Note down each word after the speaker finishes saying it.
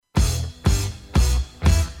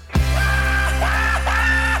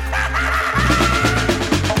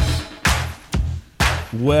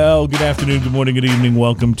Well, good afternoon, good morning, good evening.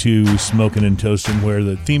 Welcome to Smoking and Toasting, where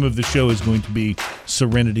the theme of the show is going to be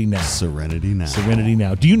Serenity Now. Serenity Now. Serenity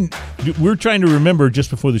Now. We're trying to remember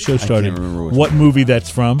just before the show started what movie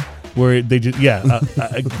that's from. Where they just,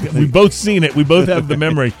 we've both seen it. We both have the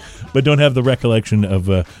memory, but don't have the recollection of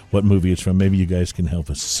what movie it's from. Maybe you guys can help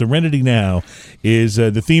us. Serenity Now is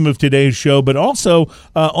the theme of today's show, but also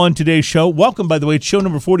on today's show, welcome, by the way, it's show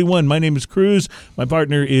number 41. My name is Cruz. My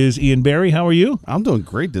partner is Ian Barry. How are you? I'm doing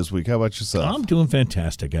great this week. How about yourself? I'm doing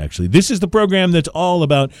fantastic, actually. This is the program that's all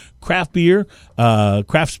about craft beer,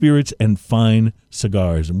 craft spirits, and fine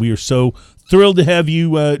cigars, and we are so thrilled to have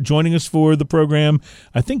you joining us for the program.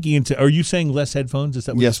 I think, Ian, are you saying less headphones? Is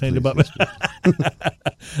that what you're saying about me?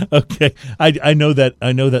 Okay. I know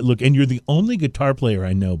that look. And you're the only guitar player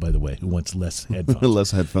I know, by the way, who wants less headphones.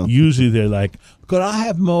 Less headphones. Usually they're like, could I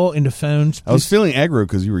have more in the phones? I was feeling aggro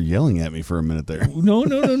because you were yelling at me for a minute there. No.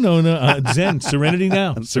 Zen. Serenity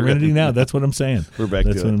now. Serenity now. That's what I'm saying. We're back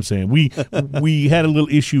That's to what it. I'm saying. We had a little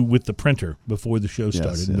issue with the printer before the show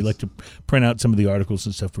started. Yes. And we like to print out some of the articles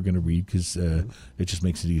and stuff we're going to read because it just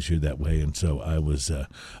makes it easier that way. And so I was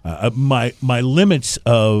my limits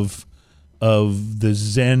of the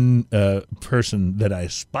Zen person that I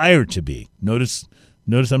aspire to be.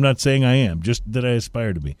 Notice I'm not saying I am, just that I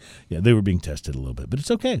aspire to be. Yeah, they were being tested a little bit, but it's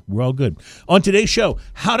okay. We're all good. On today's show,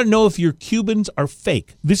 how to know if your Cubans are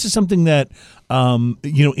fake. This is something that,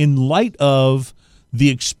 in light of the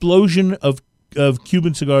explosion of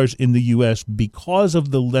Cuban cigars in the U.S. because of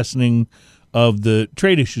the lessening of the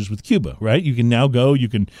trade issues with Cuba, right? You can now go, you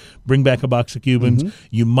can bring back a box of Cubans. Mm-hmm.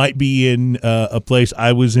 You might be in a place.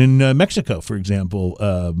 I was in Mexico, for example,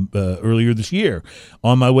 earlier this year.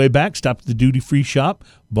 On my way back, stopped at the duty-free shop,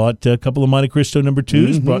 bought a couple of Monte Cristo number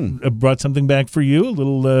 2s, Mm-hmm. brought something back for you, a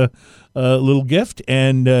little gift,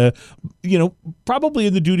 and probably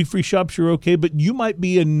in the duty-free shops you're okay, but you might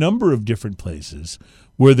be a number of different places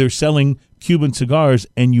where they're selling Cuban cigars,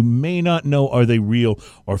 and you may not know are they real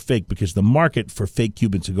or fake, because the market for fake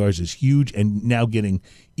Cuban cigars is huge and now getting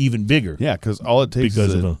even bigger. Yeah, because all it takes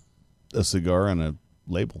because is of a cigar and a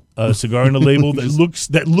label. A cigar and a label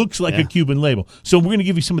that looks like a Cuban label. So we're going to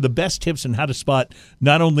give you some of the best tips on how to spot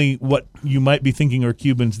not only what you might be thinking are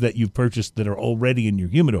Cubans that you've purchased that are already in your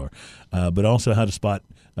humidor, but also how to spot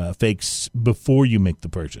fakes before you make the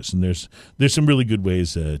purchase. And there's some really good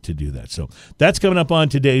ways to do that. So that's coming up on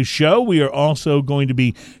today's show. We are also going to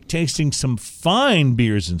be tasting some fine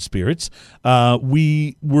beers and spirits.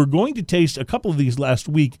 We were going to taste a couple of these last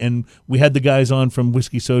week, and we had the guys on from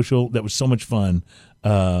Whiskey Social. That was so much fun.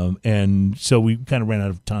 And so we kind of ran out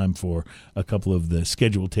of time for a couple of the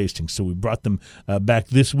scheduled tastings. So we brought them back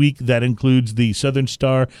this week. That includes the Southern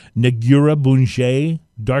Star Negura Bunge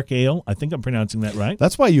Dark Ale. I think I'm pronouncing that right.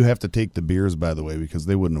 That's why you have to take the beers, by the way, because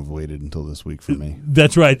they wouldn't have waited until this week for me.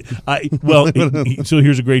 That's right. So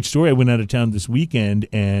here's a great story. I went out of town this weekend,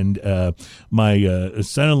 and my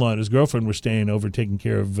son-in-law and his girlfriend were staying over taking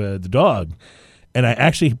care of the dog. And I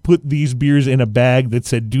actually put these beers in a bag that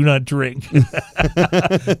said, "Do not drink,"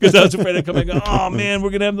 because I was afraid I'd come and go, "Oh man, we're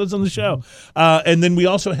gonna have those on the show." And then we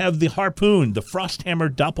also have the Harpoon, the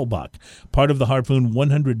Frosthammer Doppelbock, part of the Harpoon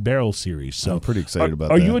 100 Barrel series. So I'm pretty excited about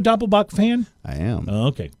that. Are you a Doppelbock fan? I am. Oh,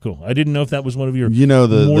 okay, cool. I didn't know if that was one of your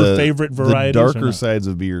the favorite varieties. The darker sides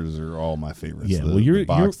of beers are all my favorites. Yeah, the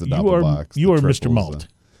Doppelbocks, you are the Mr. triples, Malt.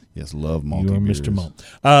 Yes, love malty You are beers. Mr.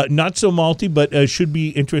 Malt. Not so malty, but should be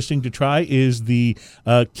interesting to try is the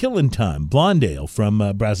Killin' Time Blonde Ale from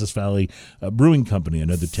Brazos Valley Brewing Company,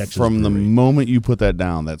 another Texas From brewery. the moment you put that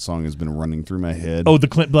down, that song has been running through my head. Oh, the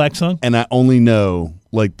Clint Black song? And I only know,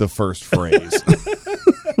 like, the first phrase.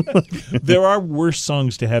 There are worse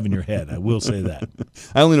songs to have in your head, I will say that.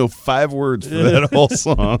 I only know 5 words for that whole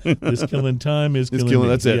song. This Killin' Time is killing me.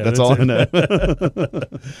 That's it. Yeah, that's all I know.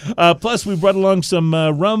 Plus, we brought along some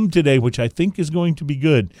rum today, which I think is going to be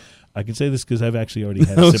good. I can say this because I've actually already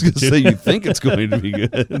had a I was sip going to say, you think it's going to be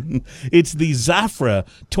good. It's the Zafra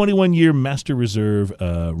 21-year Master Reserve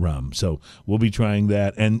rum. So we'll be trying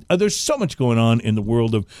that. And there's so much going on in the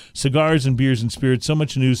world of cigars and beers and spirits, so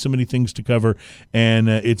much news, so many things to cover. And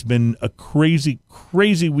it's been a crazy,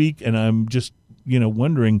 crazy week. And I'm just,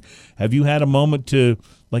 wondering, have you had a moment to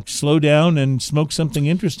slow down and smoke something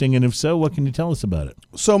interesting? And if so, what can you tell us about it?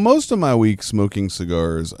 So most of my week smoking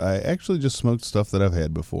cigars, I actually just smoked stuff that I've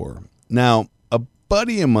had before. Now, a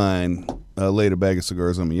buddy of mine laid a bag of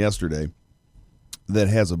cigars on me yesterday that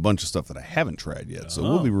has a bunch of stuff that I haven't tried yet. So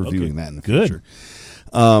we'll be reviewing that in the future.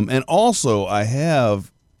 And also, I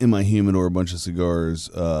have in my humidor a bunch of cigars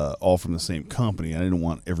all from the same company. I didn't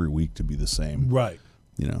want every week to be the same. Right.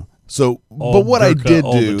 So, all but what I Gurkha did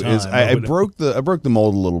all the do is time, I or whatever. broke the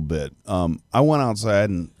mold a little bit. I went outside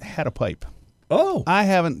and had a pipe. Oh, I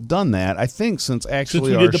haven't done that, I think, since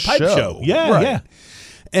actually we our did the pipe show. Yeah, right. yeah.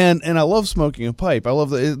 And I love smoking a pipe. I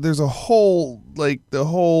love there's a whole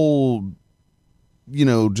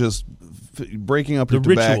just breaking up The your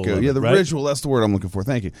ritual tobacco. of Yeah, it, the right? ritual. That's the word I'm looking for.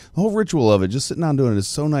 Thank you. The whole ritual of it, just sitting down doing it, is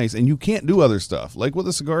so nice. And you can't do other stuff. Like with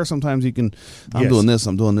a cigar, sometimes you can. I'm Yes. doing this.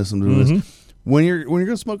 I'm doing this. I'm doing this. When you're going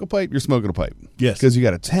to smoke a pipe, you're smoking a pipe. Yes. Because you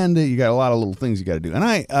got to tend it. You got a lot of little things you got to do. And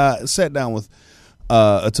I sat down with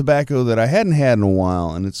a tobacco that I hadn't had in a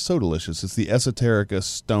while, and it's so delicious. It's the Esoterica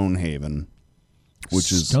Stonehaven.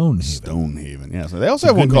 Which is Stonehaven. Yeah. So they also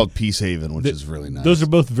have one called Peacehaven, which is really nice. Those are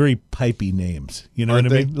both very pipey names. You know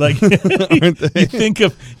Aren't what I mean? Like you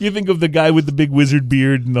think of the guy with the big wizard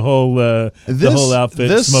beard and the whole outfit.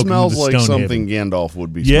 This smoking smells the like Stonehaven. something Gandalf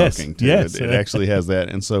would be Yes, smoking too. yes. It actually has that.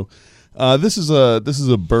 And so this is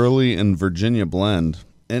a Burley and Virginia blend.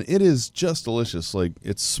 And it is just delicious. Like,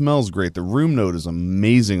 it smells great. The room note is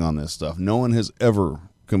amazing on this stuff. No one has ever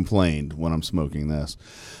complained when I'm smoking this.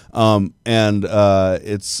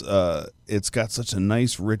 It's got such a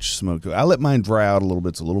nice, rich smoke to it. I let mine dry out a little bit.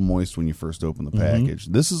 It's a little moist when you first open the package.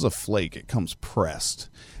 This is a flake. It comes pressed,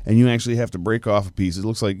 and you actually have to break off a piece. It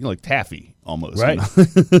looks like taffy almost, right?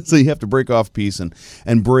 So you have to break off a piece and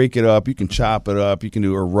break it up. You can chop it up. You can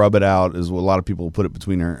do or rub it out. Is what a lot of people put it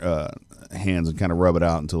between their hands and kind of rub it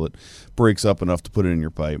out until it breaks up enough to put it in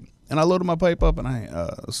your pipe. And I loaded my pipe up and I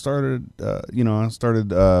started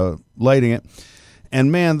lighting it. And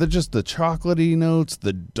man, the chocolatey notes,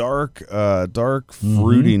 the dark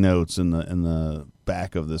fruity notes in the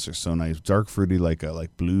back of this are so nice. Dark fruity, like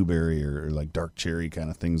blueberry or like dark cherry kind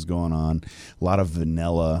of things going on. A lot of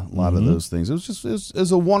vanilla, a lot of those things. It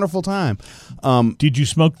was a wonderful time. Did you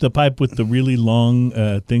smoke the pipe with the really long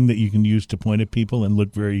thing that you can use to point at people and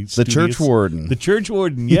look very studious? The church warden. The church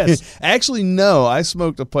warden, yes. Actually, no. I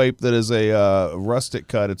smoked a pipe that is a rustic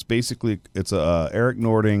cut. It's a Eric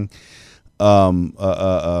Nording.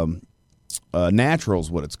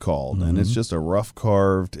 Natural's what it's called, and it's just a rough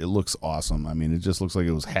carved. It looks awesome. I mean, it just looks like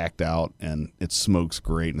it was hacked out, and it smokes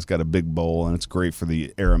great, and it's got a big bowl, and it's great for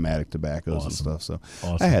the aromatic tobaccos and stuff. So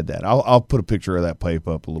I had that. I'll put a picture of that pipe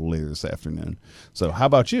up a little later this afternoon. So how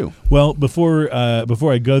about you? Well, before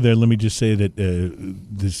I go there, let me just say that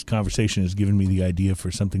this conversation has given me the idea for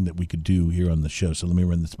something that we could do here on the show. So let me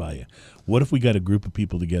run this by you. What if we got a group of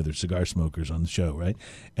people together, cigar smokers, on the show, right?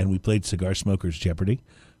 And we played Cigar Smokers Jeopardy,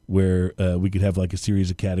 where we could have like a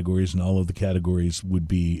series of categories, and all of the categories would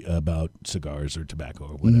be about cigars or tobacco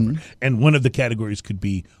or whatever. And one of the categories could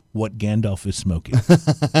be what Gandalf is smoking.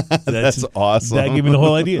 That's awesome. That gave me the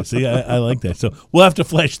whole idea. See, I like that. So we'll have to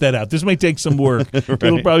flesh that out. This may take some work. Right.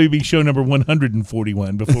 It'll probably be show number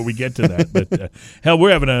 141 before we get to that. But hell,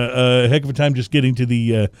 we're having a heck of a time just getting to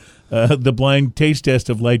the blind taste test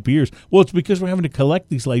of light beers. Well, it's because we're having to collect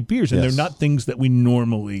these light beers, and they're not things that we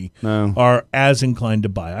normally are as inclined to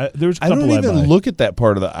buy. There's a couple I don't even buy. look at that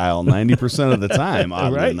part of the aisle 90% of the time,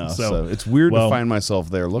 oddly Right? enough. So, So it's weird to find myself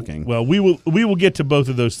there looking. Well, we will get to both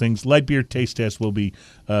of those things. Light beer taste test will be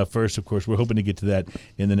first, of course. We're hoping to get to that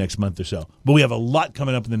in the next month or so. But we have a lot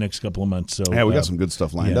coming up in the next couple of months. So Yeah, we got some good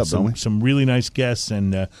stuff lined up, don't we? Some really nice guests,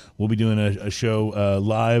 and we'll be doing a show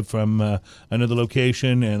live from another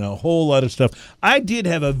location and a whole lot of stuff. I did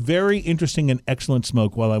have a very interesting and excellent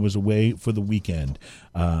smoke while I was away for the weekend.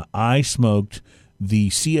 I smoked the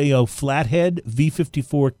CAO Flathead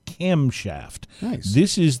V54 camshaft. Nice.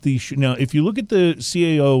 This is now, if you look at the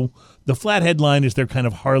CAO, the Flathead line is their kind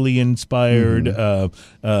of Harley inspired,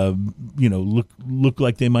 look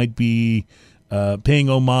like they might be paying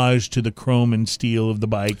homage to the chrome and steel of the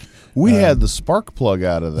bike. We had the spark plug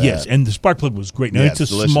out of that. Yes, and the spark plug was great. Now, Yeah, it's a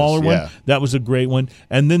it's delicious, smaller one. yeah. That was a great one.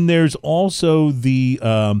 And then there's also the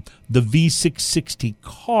V660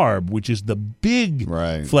 Carb, which is the big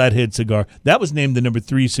Right. flathead cigar. That was named the number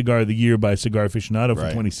 3 cigar of the year by Cigar Aficionado for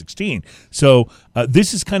Right. 2016. So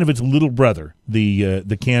this is kind of its little brother, the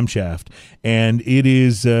camshaft, and it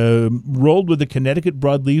is rolled with a Connecticut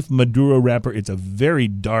broadleaf Maduro wrapper. It's a very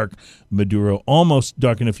dark Maduro, almost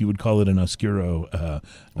dark enough you would call it an Oscuro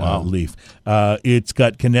leaf. It's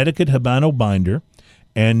got Connecticut Habano binder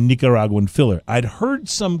and Nicaraguan filler. I'd heard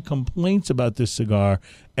some complaints about this cigar,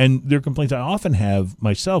 and they're complaints I often have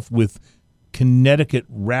myself with Connecticut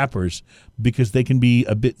wrappers, because they can be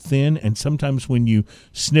a bit thin, and sometimes when you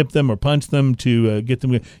snip them or punch them to get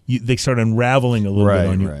them, they start unraveling a little bit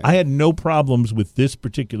on you. Right. I had no problems with this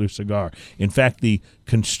particular cigar. In fact, the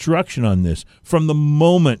construction on this, from the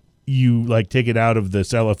moment you take it out of the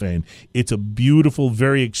cellophane, it's a beautiful,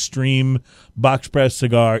 very extreme box press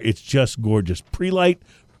cigar. It's just gorgeous. Pre-light,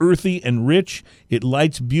 earthy and rich. It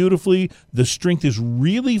lights beautifully. The strength is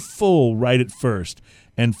really full right at first.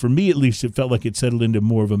 And for me, at least, it felt like it settled into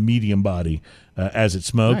more of a medium body as it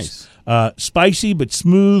smokes. Nice. Spicy but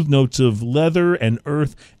smooth, notes of leather and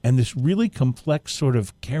earth, and this really complex sort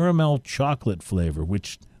of caramel chocolate flavor,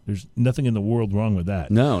 which there's nothing in the world wrong with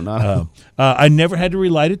that. No, not I never had to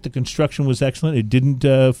relight it. The construction was excellent. It didn't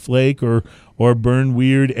flake or burn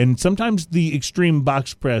weird. And sometimes the extreme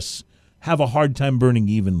box press have a hard time burning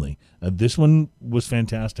evenly. This one was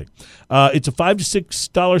fantastic. It's a $5 to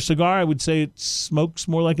 $6 cigar. I would say it smokes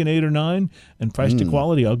more like an 8 or 9, and price to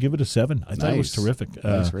quality, I'll give it a 7. I thought it was terrific.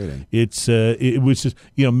 Nice rating. It was just,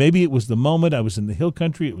 maybe it was the moment. I was in the hill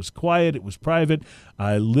country. It was quiet. It was private.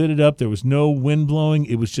 I lit it up. There was no wind blowing.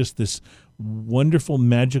 It was just this wonderful,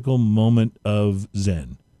 magical moment of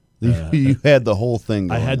Zen. You had the whole thing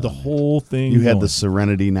going I had the on. whole thing You had going. the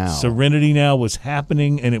Serenity Now. Serenity Now was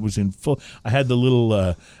happening, and it was in full. I had the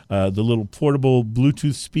little portable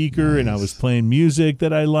Bluetooth speaker, and I was playing music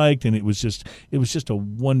that I liked, and it was just a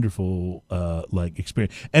wonderful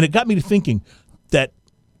experience. And it got me to thinking that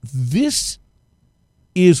this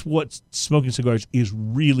is what smoking cigars is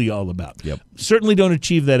really all about. Yep. Certainly don't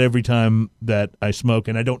achieve that every time that I smoke,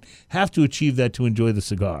 and I don't have to achieve that to enjoy the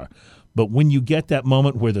cigar. But when you get that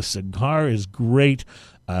moment where the cigar is great,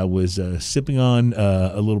 I was sipping on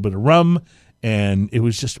a little bit of rum, and it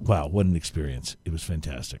was just, wow, what an experience. It was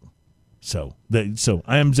fantastic. So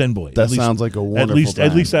I am Zen Boy. That sounds like a wonderful time.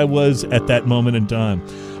 At least I was at that moment in time.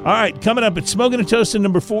 All right, coming up at Smoking and Toasting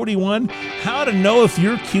number 41, how to know if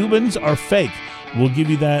your Cubans are fake. We'll give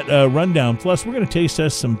you that rundown. Plus, we're going to taste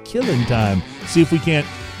us some Killing Time. See if we can't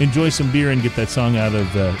enjoy some beer and get that song out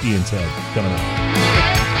of Ian's head. Coming up.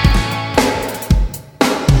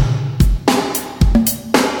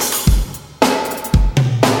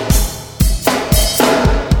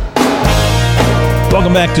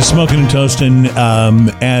 Welcome back to Smoking and Toasting.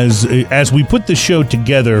 As we put the show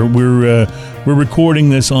together, we're recording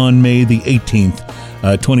this on May the 18th,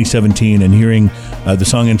 2017, and hearing the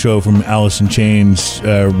song intro from Alice in Chains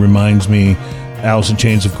reminds me. Alice in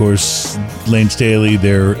Chains, of course, Lane Staley,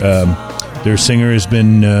 their singer, has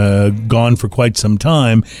been gone for quite some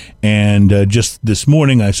time, and just this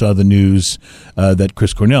morning I saw the news that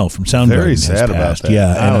Chris Cornell from Soundgarden Very has sad passed. about that.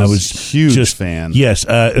 Yeah, and I was a huge fan. Yes,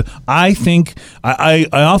 I think I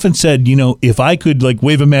often said, if I could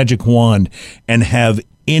wave a magic wand and have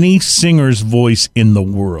any singer's voice in the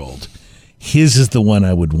world, his is the one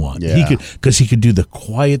I would want. Yeah. He could do the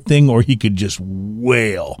quiet thing, or he could just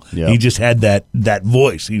wail. Yep. He just had that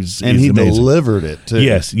voice. He amazing. Delivered it too.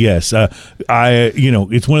 Yes. It's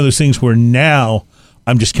one of those things where now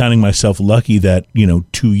I'm just counting myself lucky that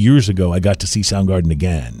 2 years ago I got to see Soundgarden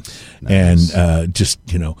again. Nice. And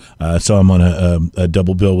saw him on a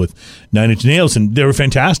double bill with Nine Inch Nails, and they were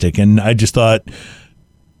fantastic. And I just thought,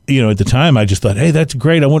 at the time, I just thought, hey, that's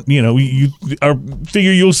great. I want,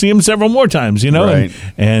 figure you'll see him several more times, Right.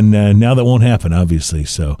 and now that won't happen, obviously.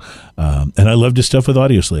 So, and I loved his stuff with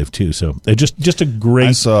Audioslave too. So, just a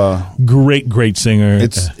great, great singer.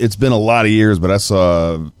 It's been a lot of years, but I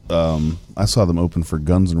saw them open for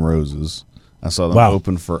Guns N' Roses. I saw them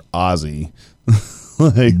open for Ozzy.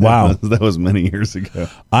 Wow. That was many years ago.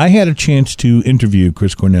 I had a chance to interview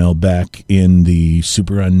Chris Cornell back in the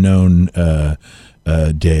Super Unknown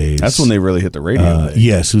days. That's when they really hit the radio.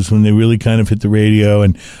 Yes, it was when they really kind of hit the radio,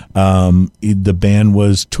 and the band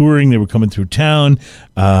was touring. They were coming through town.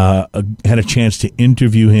 Had a chance to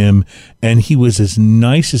interview him, and he was as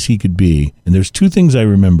nice as he could be. And there's two things I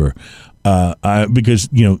remember, because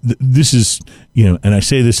this is and I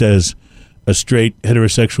say this as a straight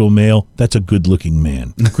heterosexual male. That's a good-looking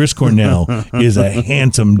man. Chris Cornell is a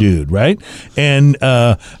handsome dude, right? And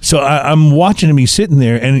so I'm watching him. He's sitting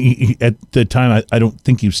there, and he, at the time, I don't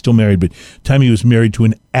think he was still married, but the time he was married to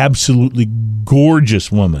an absolutely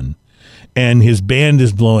gorgeous woman. And his band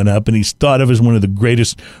is blowing up, and he's thought of as one of the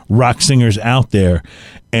greatest rock singers out there.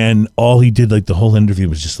 And all he did, the whole interview,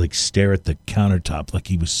 was just stare at the countertop, like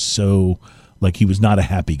he was not a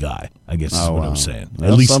happy guy, I guess is what I'm saying.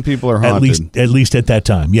 Well, some people are haunted. At least at that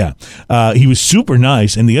time, yeah. He was super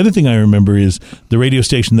nice. And the other thing I remember is the radio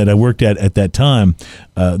station that I worked at that time,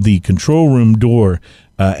 the control room door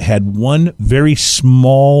had one very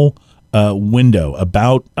small window,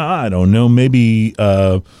 about, I don't know, maybe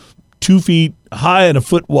 2 feet high and a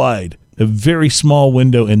foot wide. A very small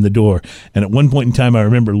window in the door. And at one point in time, I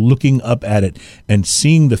remember looking up at it and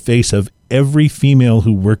seeing the face of every female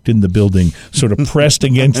who worked in the building sort of pressed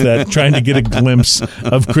against that, trying to get a glimpse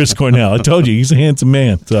of Chris Cornell. I told you, he's a handsome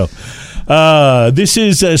man. So this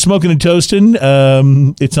is Smoking and Toasting.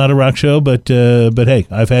 It's not a rock show, but hey,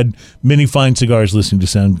 I've had many fine cigars listening to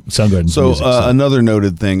Soundgarden's music. So another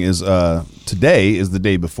noted thing is today is the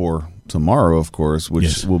day before tomorrow, of course,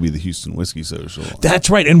 which will be the Houston Whiskey Social. That's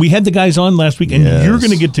right, and we had the guys on last week, and you're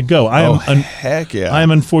going to get to go. Heck yeah! I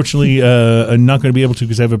am unfortunately not going to be able to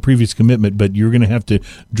because I have a previous commitment, but you're going to have to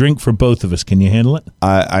drink for both of us. Can you handle it?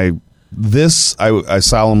 I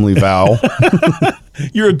solemnly vow.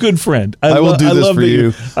 You're a good friend. I will do this for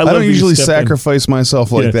you. I don't usually sacrifice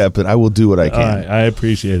myself like that, but I will do what I can. I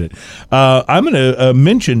appreciate it. I'm going to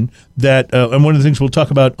mention that, and one of the things we'll talk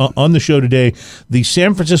about on the show today, the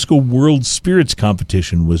San Francisco World Spirits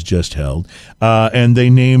Competition was just held, and they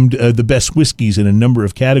named the best whiskeys in a number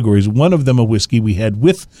of categories. One of them a whiskey we had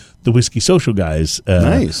with the Whiskey Social guys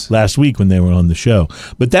last week when they were on the show.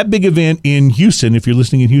 But that big event in Houston, if you're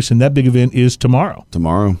listening in Houston, that big event is tomorrow.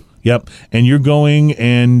 Yep, and you're going,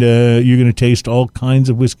 and you're going to taste all kinds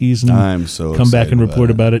of whiskeys, and I'm so come back and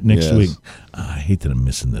report about it next Yes. week. I hate that I'm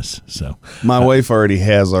missing this. So my wife already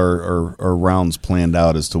has our rounds planned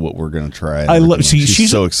out as to what we're going to try. I love.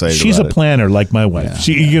 She's so excited. She's about a planner like my wife.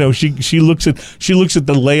 Yeah. She looks at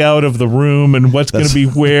the layout of the room and what's going to be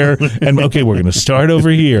where. And okay, we're going to start over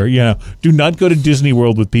here. Do not go to Disney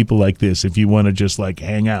World with people like this if you want to just like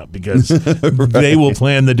hang out because they will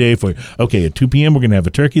plan the day for you. Okay, at 2 p.m. we're going to have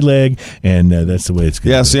a turkey leg, and that's the way it's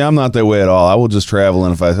going. Yeah, see, I'm not that way at all. I will just travel,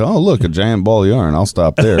 and if I say, "Oh, look, a giant ball of yarn," I'll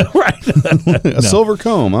stop there. Right. A silver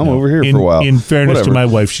comb. I'm over here for a while. In fairness Whatever. to my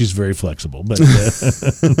wife, she's very flexible. But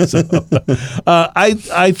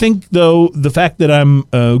I think, though, the fact that I'm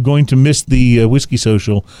going to miss the Whiskey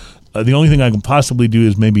Social, the only thing I can possibly do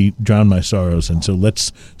is maybe drown my sorrows. And so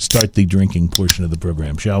let's start the drinking portion of the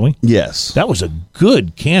program, shall we? Yes. That was a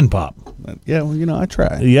good can pop. Yeah, well, I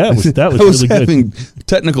tried. Yeah, that was I was really having good.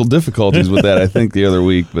 technical difficulties with that, I think, the otter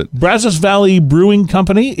week. But Brazos Valley Brewing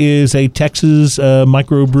Company is a Texas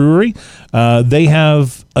microbrewery. They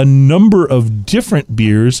have a number of different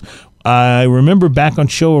beers. I remember back on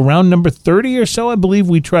show around number 30 or so, I believe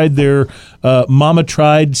we tried their Mama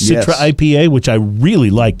Tried Citra IPA, which I really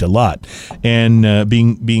liked a lot, and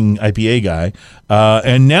being IPA guy.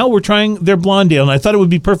 And now we're trying their Blonde Ale, and I thought it would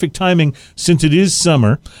be perfect timing since it is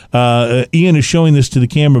summer. Ian is showing this to the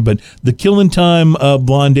camera, but the Killin' Time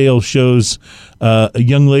Blonde Ale shows a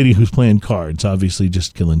young lady who's playing cards, obviously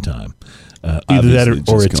just killing time. Either that or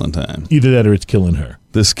it's killing time. Either that or it's killing her.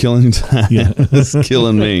 This killing time. Yeah. This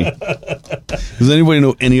killing me. Does anybody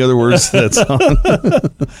know any other words to that song?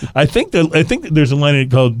 I think that there's a line in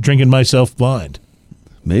it called "Drinking Myself Blind."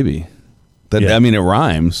 Maybe. I mean, it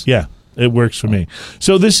rhymes. Yeah, it works for me.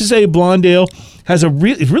 So this is a blonde ale. It's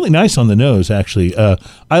really nice on the nose, actually.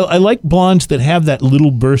 I like blondes that have that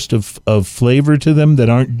little burst of flavor to them that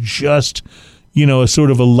aren't just, a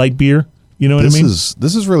sort of a light beer. You know what I mean?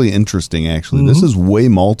 This is really interesting, actually. Mm-hmm. This is way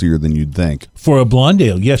maltier than you'd think. For a blonde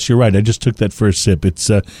ale, yes, you're right. I just took that first sip. It's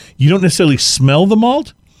you don't necessarily smell the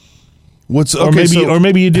malt. Or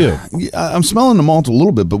maybe you do. I'm smelling the malt a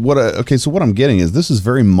little bit, but what I'm getting is this is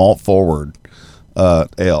very malt forward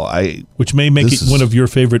ale. Which may make it one of your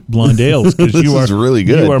favorite blonde ales because you are really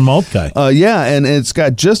good. You are a malt guy. Yeah, and it's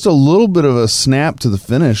got just a little bit of a snap to the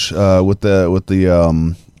finish with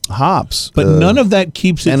the hops, but none of that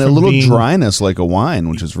keeps it and from a little being, dryness like a wine,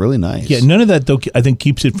 which is really nice. Yeah, none of that though I think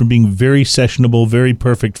keeps it from being very sessionable, very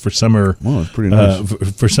perfect for summer. Well, it's pretty nice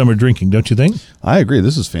for summer drinking, don't you think? I agree.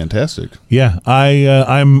 This is fantastic. Yeah,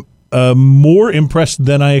 I'm more impressed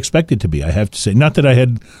than I expected to be. I have to say, not that I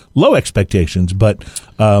had low expectations, but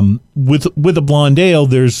with a blonde ale,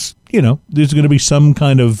 there's going to be some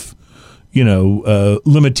kind of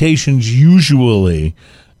limitations usually.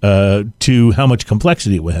 To how much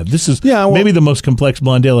complexity it would have. This is maybe the most complex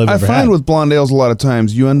blonde ale I've ever had. I find with blonde ales a lot of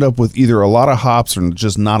times you end up with either a lot of hops or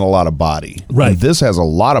just not a lot of body. Right. And this has a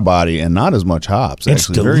lot of body and not as much hops. It's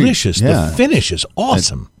delicious. The finish is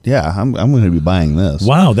awesome. I'm going to be buying this.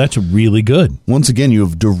 Wow, that's really good. Once again, you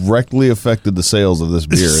have directly affected the sales of this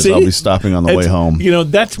beer. As I'll be stopping on the way home.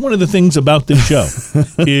 That's one of the things about this show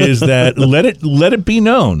is that let it be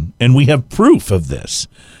known, and we have proof of this,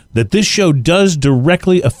 that this show does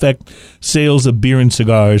directly affect sales of beer and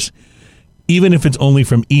cigars, even if it's only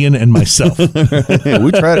from Ian and myself. We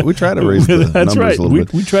try to raise the That's numbers right. a little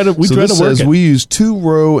bit. We try to this work says it. We use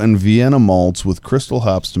 2-row and Vienna malts with crystal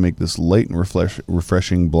hops to make this light and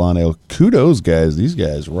refreshing blonde ale. Kudos, guys. These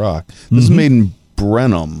guys rock. This is made in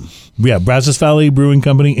Brenham. Yeah, Brazos Valley Brewing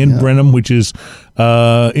Company in Brenham, which is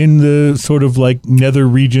in the sort of like nether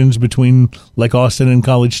regions between like Austin and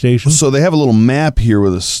College Station. So they have a little map here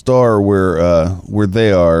with a star where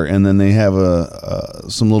they are, and then they have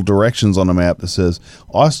some little directions on the map that says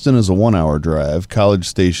Austin is a 1 hour drive, College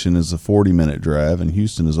Station is a 40-minute drive, and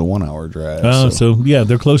Houston is a 1 hour drive. Oh, so yeah,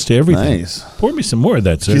 they're close to everything. Nice. Pour me some more of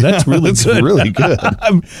that, sir. That's really That's good. really good.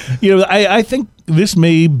 I think this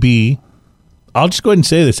may be. I'll just go ahead and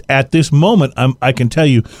say this. At this moment, I can tell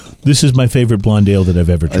you this is my favorite blonde ale that I've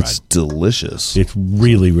ever tried. It's delicious. It's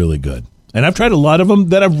really, really good. And I've tried a lot of them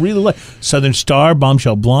that I've really liked. Southern Star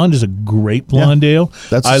Bombshell Blonde is a great blonde ale.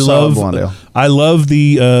 That's a solid blonde ale. I love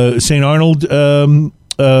the St. Arnold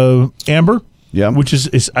Amber, which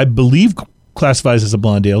is, I believe, classifies as a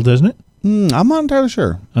blonde ale, doesn't it? I'm not entirely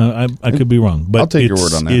sure. I could be wrong, but I'll take your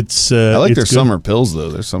word on that. I like their good, summer pills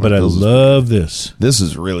though. Their summer but pills I love this. This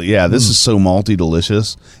is really This is so malty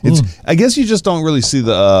delicious. It's I guess you just don't really see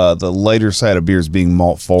the lighter side of beers being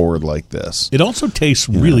malt forward like this. It also tastes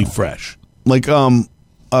really fresh. Like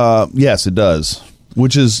yes, it does.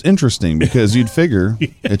 Which is interesting because you'd figure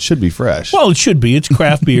it should be fresh. Well, it should be. It's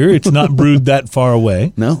craft beer. It's not brewed that far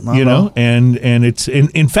away. No, not at all. and it's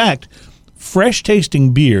in fact. Fresh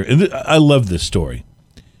tasting beer, and I love this story.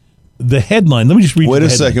 The headline, let me just read Wait the a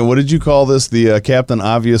headline. second, what did you call this? The Captain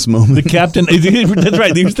Obvious moment? The Captain, that's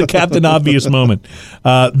right, here's the Captain Obvious moment.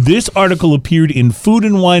 This article appeared in Food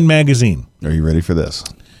and Wine magazine. Are you ready for this?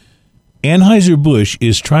 Anheuser-Busch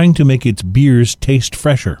is trying to make its beers taste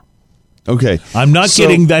fresher. Okay. I'm not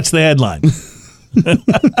kidding, that's the headline.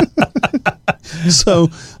 So,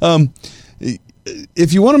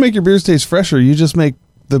 if you want to make your beers taste fresher, you just make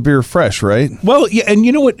the beer fresh, right? Well, yeah, and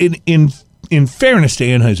you know what? In fairness to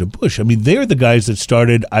Anheuser-Busch, I mean, they're the guys that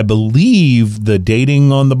started, I believe, the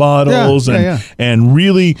dating on the bottles and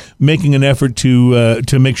really making an effort to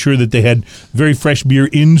make sure that they had very fresh beer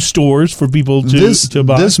in stores for people to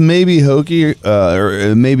buy. This may be hokey or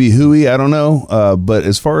it may be hooey, I don't know. But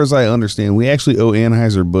as far as I understand, we actually owe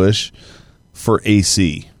Anheuser-Busch for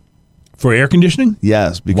AC. For air conditioning?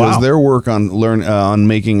 Yes, because their work on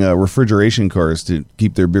making refrigeration cars to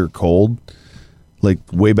keep their beer cold, like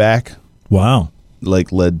way back,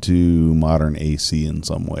 like led to modern AC in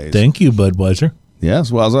some ways. Thank you, Budweiser.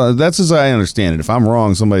 Yes, well, that's as I understand it. If I'm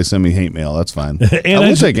wrong, somebody send me hate mail. That's fine. I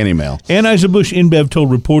will take any mail. Anheuser-Busch InBev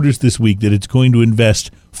told reporters this week that it's going to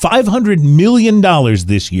invest $500 million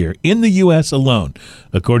this year in the U.S. alone,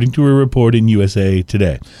 according to a report in USA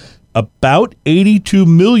Today. About $82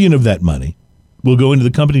 million of that money will go into the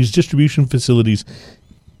company's distribution facilities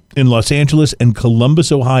in Los Angeles and Columbus,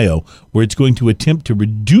 Ohio, where it's going to attempt to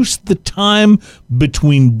reduce the time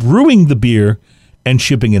between brewing the beer and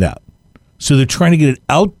shipping it out. So they're trying to get it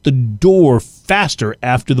out the door faster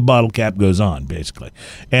after the bottle cap goes on, basically.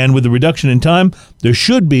 And with the reduction in time, there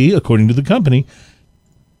should be, according to the company,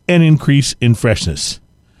 an increase in freshness.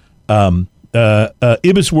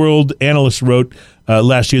 Ibis World analysts wrote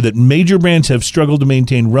last year that major brands have struggled to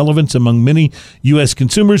maintain relevance among many U.S.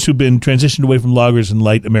 consumers who've been transitioned away from lagers and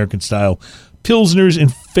light American-style pilsners in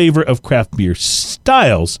favor of craft beer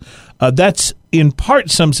styles. That's in part,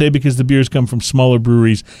 some say, because the beers come from smaller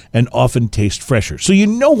breweries and often taste fresher. So you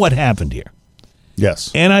know what happened here.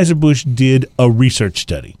 Yes. Anheuser-Busch did a research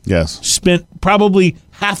study. Yes. Spent probably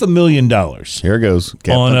 $500,000. Here it goes.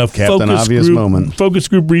 On a focus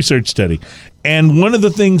group research study. And one of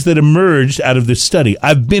the things that emerged out of this study,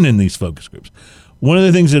 I've been in these focus groups. One of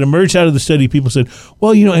the things that emerged out of the study, people said,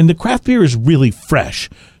 well, and the craft beer is really fresh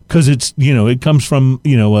because it's, it comes from,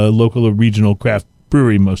 a local or regional craft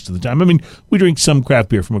brewery most of the time. I mean, we drink some craft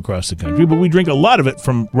beer from across the country, but we drink a lot of it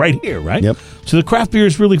from right here, right? Yep. So the craft beer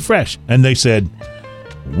is really fresh. And they said,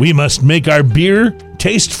 we must make our beer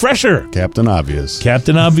taste fresher. Captain Obvious.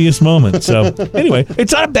 Captain Obvious moment. So anyway,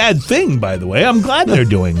 it's not a bad thing, by the way. I'm glad they're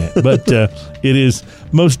doing it. But it is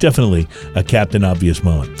most definitely a Captain Obvious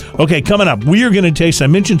moment. Okay, coming up, we are going to taste, I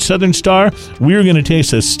mentioned Southern Star. We are going to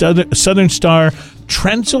taste a Southern Star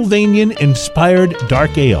Transylvanian-inspired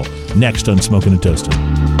dark ale next on Smoking and Toasting.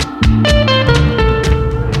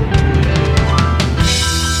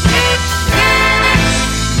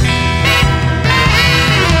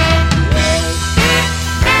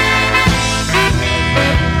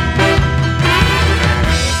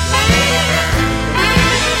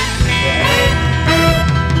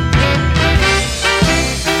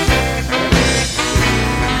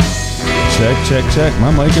 Check.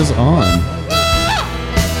 My mic is on.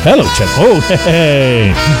 Hello, check. Oh,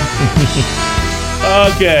 hey.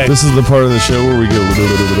 Okay. This is the part of the show where we get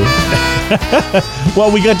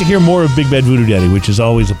Well, we got to hear more of Big Bad Voodoo Daddy, which is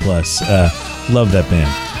always a plus. Love that band.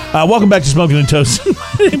 Welcome back to Smoking and Toast.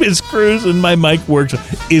 My name is Cruz, and my mic works.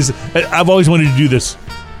 I've always wanted to do this.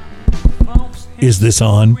 Is this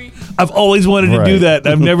on? I've always wanted to do that.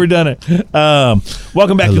 I've never done it.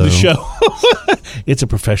 Welcome back to the show. It's a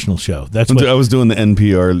professional show. That's what I was doing the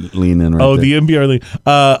NPR lean in. Right the NPR lean.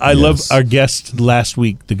 I love Yes. our guest last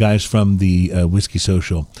week. The guys from the Whiskey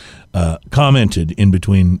Social commented in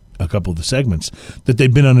between a couple of the segments that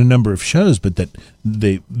they'd been on a number of shows, but that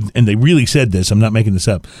they really said this. I'm not making this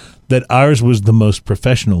up. That ours was the most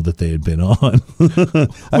professional that they had been on,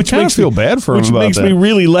 which makes me feel bad for them which about makes that. me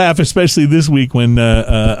really laugh, especially this week when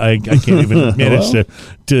I can't even manage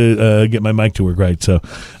to get my mic to work right. So,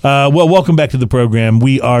 welcome back to the program.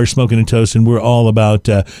 We are Smoking and Toast, and we're all about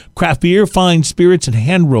craft beer, fine spirits, and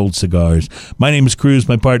hand-rolled cigars. My name is Cruz.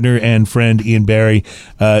 My partner and friend Ian Barry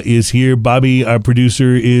is here. Bobby, our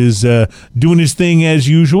producer, is doing his thing as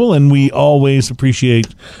usual, and we always appreciate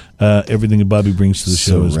everything that Bobby brings to the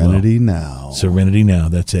show as well. Serenity now.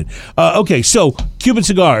 That's it. Okay, so Cuban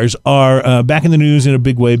cigars are back in the news in a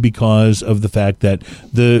big way because of the fact that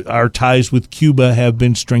our ties with Cuba have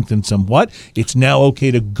been strengthened somewhat. It's now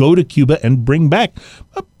okay to go to Cuba and bring back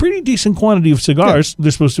a pretty decent quantity of cigars. Yeah.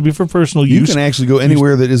 They're supposed to be for personal use. You can actually go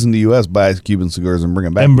anywhere that isn't the U.S., buy Cuban cigars and bring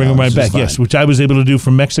them back. And bring them right back, yes, which I was able to do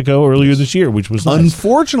from Mexico earlier this year, which was nice.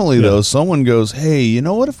 Unfortunately, though, someone goes, hey, you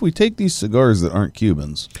know what? If we take these cigars that aren't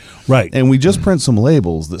Cubans, right, and we just print some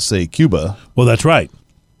labels that say Cuba. Well, that's right.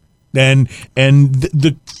 And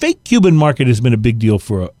the fake Cuban market has been a big deal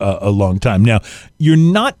for a long time. Now, you're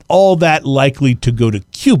not all that likely to go to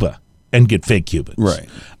Cuba and get fake Cubans. Right.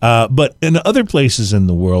 But in other places in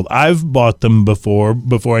the world, I've bought them before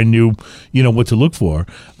I knew, what to look for,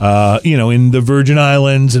 in the Virgin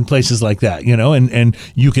Islands and places like that, and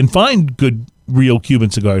you can find good real Cuban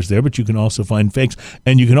cigars there, but you can also find fakes,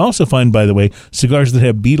 and you can also find, by the way, cigars that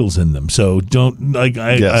have beetles in them. So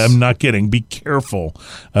I'm not kidding. Be careful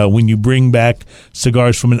when you bring back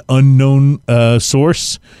cigars from an unknown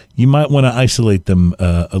source. You might want to isolate them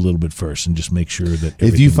a little bit first and just make sure that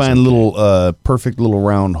if you find little perfect little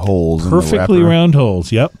round holes, perfectly in the round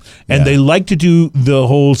holes, yep, and they like to do the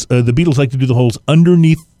holes. The beetles like to do the holes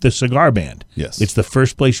underneath the cigar band. Yes, it's the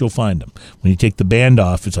first place you'll find them. When you take the band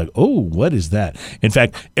off, it's like, oh, what is that? In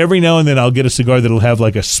fact, every now and then I'll get a cigar that'll have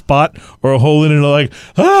like a spot or a hole in it, and I'm like,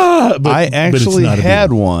 But I actually but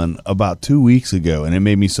had one about 2 weeks ago, and it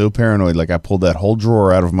made me so paranoid. Like I pulled that whole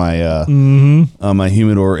drawer out of my my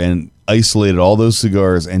humidor and isolated all those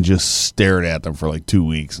cigars and just stared at them for like 2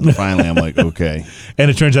 weeks. And finally, I'm like, okay. And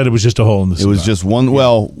it turns out it was just a hole in the cigar. It was just one.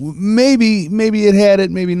 Well, maybe it had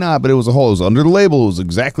it, maybe not, but it was a hole. It was under the label. It was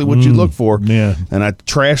exactly what you'd look for. Yeah. And I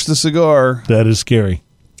trashed the cigar. That is scary.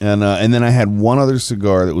 And then I had one other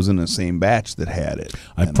cigar that was in the same batch that had it.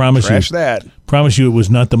 I promise you it was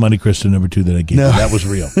not the Monte Cristo number 2 that I gave you. That was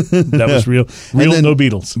real. That was real. No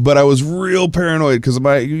beetles. But I was real paranoid because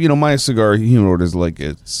my cigar humidor is like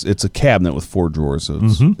it's a cabinet with 4 drawers, so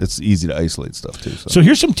it's easy to isolate stuff too. So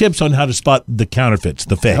here's some tips on how to spot the counterfeits,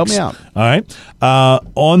 the fakes. Help me out. All right.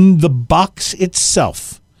 On the box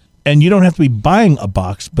itself, and you don't have to be buying a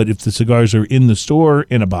box, but if the cigars are in the store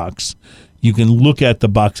in a box, you can look at the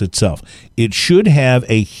box itself. It should have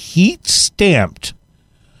a heat-stamped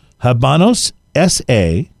Habanos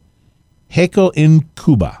S.A. Hecho en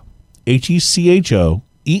Cuba, Hechoencuba,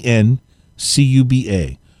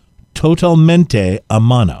 totalmente a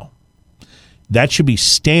mano. That should be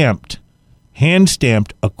stamped,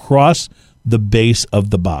 hand-stamped across the base of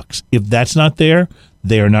the box. If that's not there,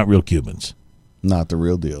 they are not real Cubans. Not the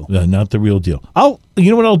real deal. Not the real deal. You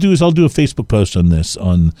know what I'll do is I'll do a Facebook post on this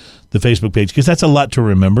on the Facebook page because that's a lot to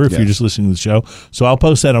remember if you're just listening to the show. So I'll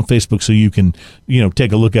post that on Facebook so you can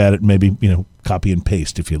take a look at it, and maybe copy and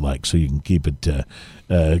paste if you like, so you can keep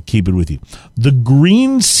it with you. The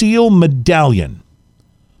green seal medallion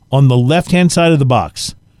on the left-hand side of the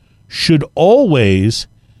box should always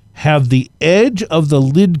have the edge of the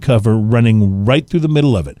lid cover running right through the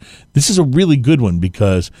middle of it. This is a really good one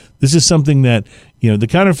because this is something that, the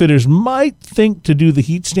counterfeiters might think to do the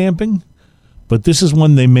heat stamping, but this is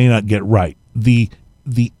one they may not get right. The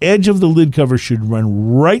edge of the lid cover should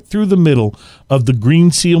run right through the middle of the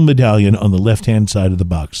green seal medallion on the left-hand side of the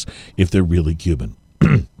box if they're really Cuban.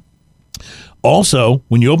 Also,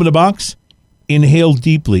 when you open the box, inhale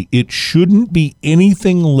deeply. It shouldn't be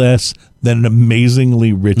anything less than an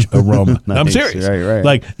amazingly rich aroma. Nice. I'm serious. Right.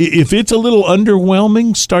 Like, if it's a little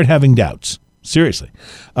underwhelming, start having doubts. Seriously.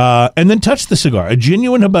 And then touch the cigar. A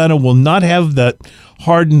genuine Habano will not have that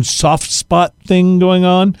hardened soft spot thing going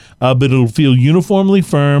on, but it'll feel uniformly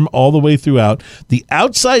firm all the way throughout. The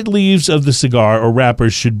outside leaves of the cigar or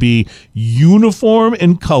wrappers should be uniform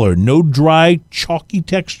in color. No dry, chalky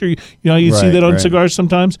texture. You know how you see that on cigars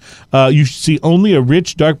sometimes? You see only a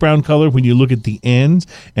rich, dark brown color when you look at the ends.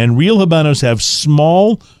 And real Habanos have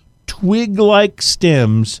small, twig-like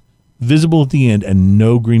stems visible at the end and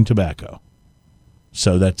no green tobacco.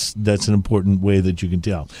 So that's an important way that you can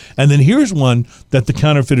tell. And then here's one that the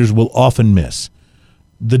counterfeiters will often miss.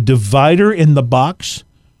 The divider in the box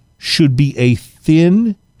should be a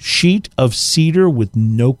thin sheet of cedar with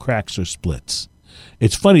no cracks or splits.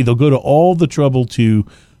 It's funny, they'll go to all the trouble to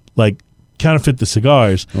like counterfeit the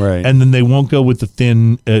cigars, right, and then they won't go with the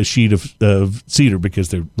thin sheet of cedar because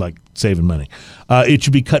they're like saving money. It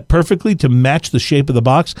should be cut perfectly to match the shape of the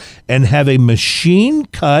box and have a machine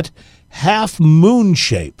cut half moon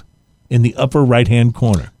shape in the upper right hand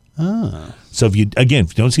corner. So if you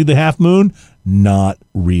don't see the half moon, not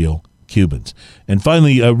real Cubans. And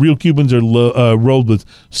finally, real Cubans are rolled with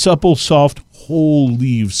supple, soft, whole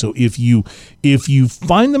leaves. So if you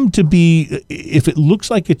find them to be, if it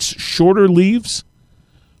looks like it's shorter leaves,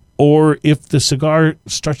 or if the cigar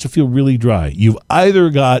starts to feel really dry, you've either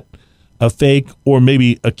got a fake or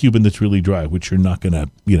maybe a Cuban that's really dry, which you're not gonna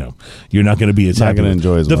be as happy. Not gonna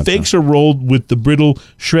enjoy as much. The fakes are rolled with the brittle,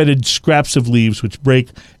 shredded scraps of leaves, which break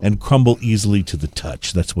and crumble easily to the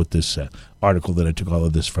touch. That's what this article that I took all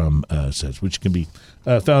of this from says, which can be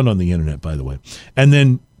found on the internet, by the way. And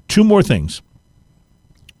then two more things.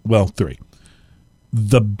 Well, three.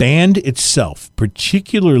 The band itself,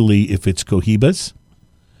 particularly if it's Cohibas,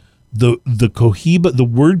 the Cohiba, the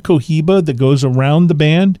word Cohiba that goes around the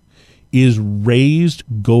band is raised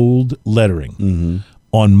gold lettering. Mm-hmm.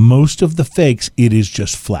 On most of the fakes, it is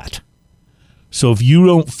just flat. So if you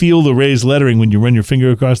don't feel the raised lettering when you run your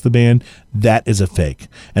finger across the band, that is a fake.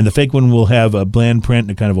 And the fake one will have a bland print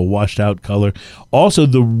and a kind of a washed out color. Also,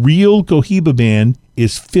 the real Cohiba band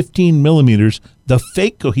is 15 millimeters. The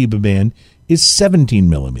fake Cohiba band is 17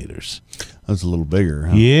 millimeters. That's a little bigger,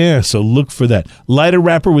 huh? Yeah, so look for that. Lighter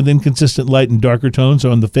wrapper with inconsistent light and darker tones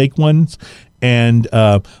on the fake ones. And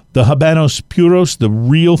the Habanos Puros, the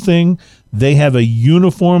real thing, they have a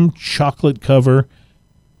uniform chocolate cover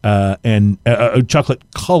and a chocolate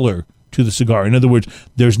color to the cigar. In other words,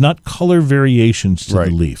 there's not color variations to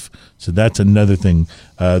the leaf. So that's another thing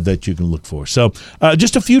that you can look for. So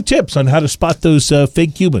just a few tips on how to spot those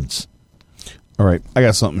fake Cubans. All right, I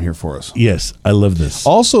got something here for us. Yes, I love this.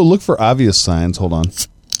 Also, look for obvious signs. Hold on.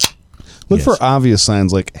 Look for obvious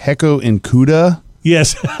signs like Heko in Kuda.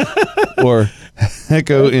 Yes. Or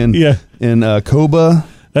Heko in Koba.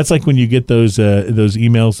 That's like when you get those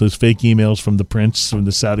emails, those fake emails from the prince, from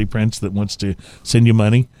the Saudi prince that wants to send you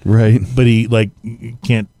money. Right. But he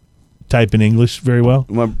can't type in English very well.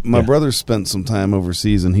 My brother spent some time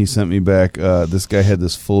overseas, and he sent me back. This guy had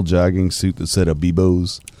this full jogging suit that said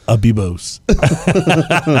Abibos. Abibos.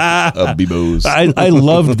 Abibos. I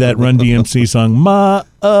loved that Run DMC song, Ma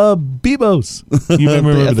Abibos. You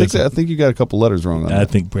remember that? I think you got a couple letters wrong on that. I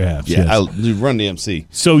think perhaps. Yeah, yes. Run DMC.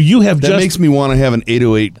 So you have that makes me want to have an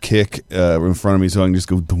 808 kick in front of me so I can just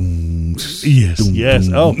go. Doom, yes, doom, yes.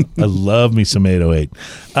 Doom. Oh, I love me some 808.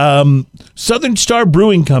 Southern Star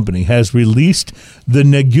Brewing Company has released the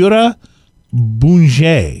Negura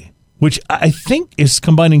Bunge, which I think is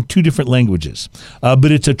combining two different languages.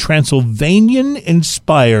 But it's a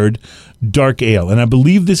Transylvanian-inspired dark ale. And I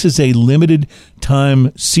believe this is a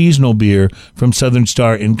limited-time seasonal beer from Southern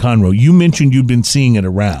Star in Conroe. You mentioned you've been seeing it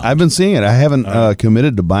around. I've been seeing it. I haven't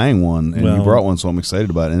committed to buying one, and you brought one, so I'm excited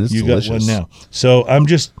about it, and it's delicious. You got one now. So I'm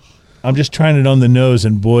just trying it on the nose,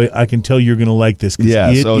 and boy, I can tell you're going to like this. Yeah,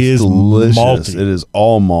 it so it's is delicious. malty. It is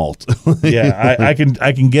all malt. Yeah, I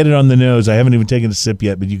can get it on the nose. I haven't even taken a sip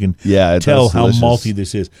yet, but you can tell how malty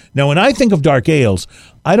this is. Now, when I think of dark ales,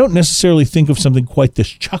 I don't necessarily think of something quite this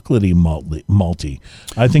chocolatey malty.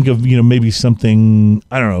 I think of maybe something,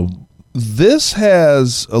 I don't know. This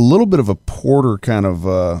has a little bit of a porter kind of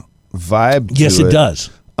vibe to it. Yes, it does.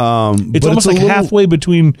 It's almost like halfway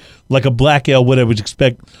between like a black ale, what I would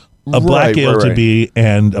expect a black ale to be,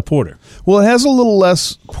 and a porter. Well, it has a little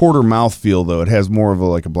less porter mouthfeel, though. It has more of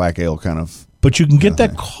a black ale kind of. But you can get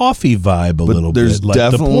that coffee vibe a little bit,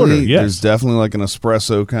 like the porter. Yes. There's definitely like an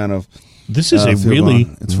espresso kind of. This is a really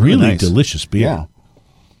nice. Delicious beer. Yeah.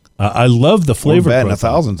 I love the flavor. We're batting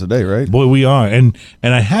 1,000 today, right? Boy, we are, and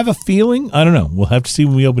I have a feeling. I don't know. We'll have to see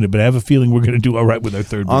when we open it, but I have a feeling we're going to do all right with our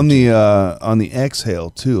third. On the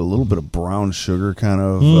exhale too, a little bit of brown sugar, kind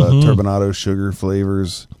of turbinado sugar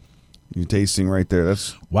flavors. You're tasting right there.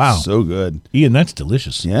 That's Wow. so good. Ian, that's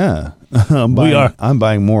delicious. Yeah. I'm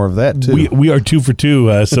buying more of that, too. We are 2 for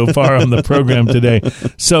 2 so far on the program today.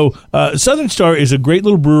 So Southern Star is a great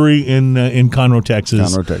little brewery in Conroe,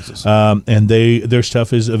 Texas. And their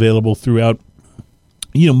stuff is available throughout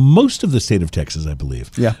most of the state of Texas, I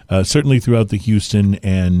believe. Yeah. Certainly throughout the Houston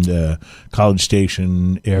and College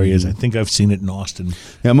Station areas. I think I've seen it in Austin.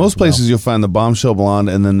 Yeah, most places you'll find the Bombshell Blonde,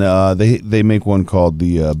 and then they make one called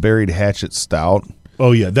the Buried Hatchet Stout.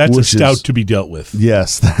 Oh, yeah, that's a stout to be dealt with.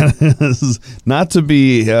 Yes, that is not to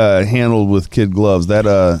be handled with kid gloves. That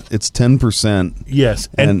it's 10%. Yes,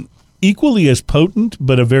 and equally as potent,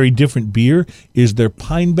 but a very different beer, is their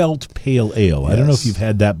Pine Belt Pale Ale. Yes. I don't know if you've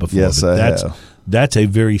had that before. Yes, but I have. That's a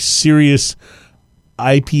very serious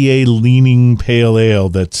IPA-leaning pale ale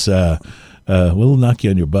that's will knock you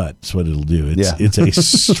on your butt. That's what it'll do. It's a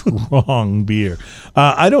strong beer.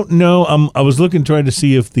 I don't know. I was trying to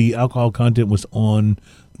see if the alcohol content was on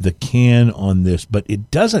the can on this, but it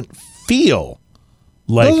doesn't feel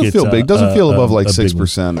like doesn't feel big. Doesn't feel above like 6%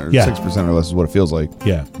 or 6% or less is what it feels like.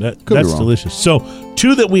 Yeah, that's delicious. So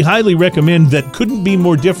 2 that we highly recommend that couldn't be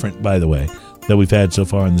more different, by the way, that we've had so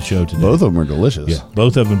far on the show today. Both of them are delicious. Yeah,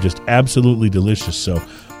 both of them just absolutely delicious. So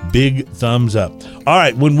big thumbs up. All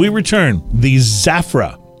right, when we return, the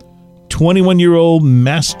Zafra 21-year-old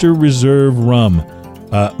Master Reserve rum,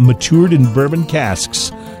 matured in bourbon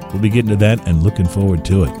casks. We'll be getting to that and looking forward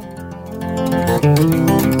to it.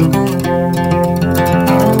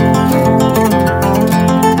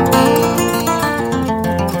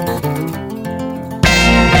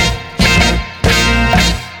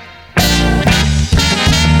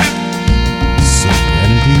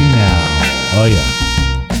 Oh, yeah.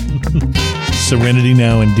 Serenity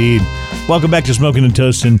now, indeed. Welcome back to Smoking and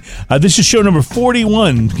Toasting. This is show number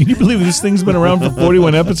 41. Can you believe this thing's been around for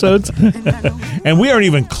 41 episodes? And we aren't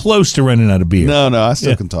even close to running out of beer. No, I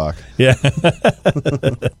still can talk. Yeah.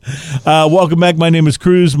 Welcome back. My name is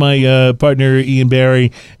Cruz, my partner Ian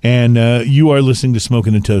Barry, and you are listening to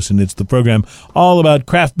Smoking and Toasting. It's the program all about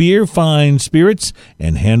craft beer, fine spirits,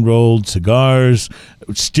 and hand-rolled cigars.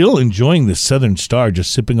 Still enjoying the Southern Star,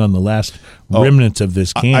 just sipping on the last remnants of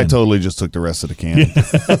this can. I totally just took the rest of the can.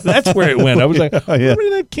 That's where it went. I was like, where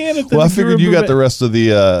did that can at the Well, I figured you got the rest of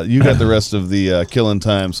the Killing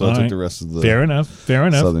Time, so I took the rest of the Fair enough.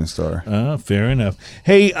 Southern Star. Fair enough.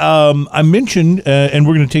 Hey, I mentioned, and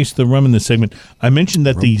we're going to taste the rum in this segment, I mentioned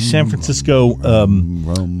that the San Francisco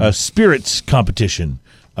Spirits competition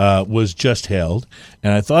was just held,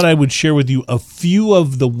 and I thought I would share with you a few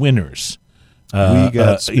of the winners. We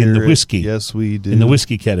got spirit. In the whiskey. Yes, we did. In the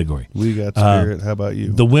whiskey category. We got spirit. How about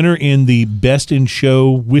you? The winner in the Best in Show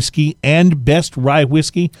whiskey and Best Rye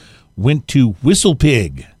whiskey went to Whistle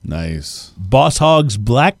Pig. Nice. Boss Hogg's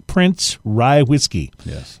Black Prince Rye whiskey.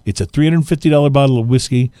 Yes. It's a $350 bottle of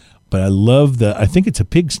whiskey, but I love I think it's a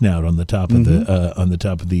pig snout on the top of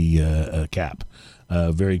the cap.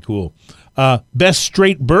 Very cool. Best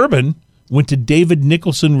Straight Bourbon went to David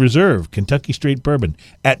Nicholson Reserve, Kentucky Straight Bourbon,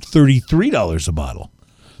 at $33 a bottle.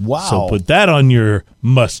 Wow. So put that on your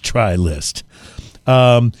must-try list.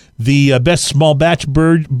 The best small batch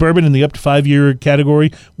bourbon in the up to 5-year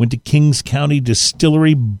category went to Kings County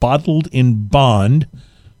Distillery Bottled in Bond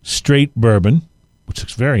Straight Bourbon, which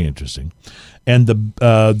looks very interesting. And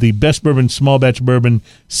the best bourbon, small batch bourbon,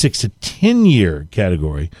 6 to 10-year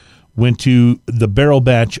category went to the Barrel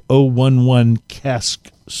Batch 011 Cask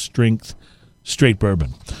Strength Straight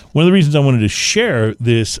Bourbon. One of the reasons I wanted to share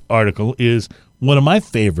this article is one of my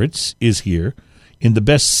favorites is here in the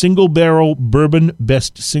best single barrel bourbon,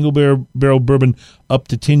 best single barrel bourbon up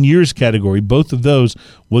to 10 years category. Both of those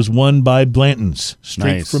was won by Blanton's,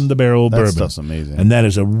 straight from the barrel bourbon. That stuff's amazing. And that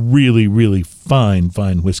is a really, really fine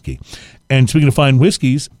whiskey. And speaking of fine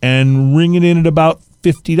whiskeys, and ringing in at about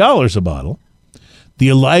 $50 a bottle, the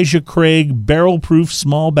Elijah Craig Barrel Proof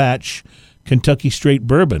Small Batch Kentucky Straight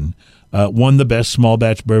Bourbon won the best small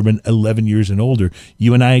batch bourbon 11 years and older.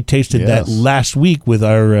 You and I tasted that last week with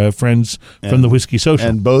our friends from the Whiskey Social.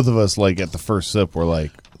 And both of us, like, at the first sip, were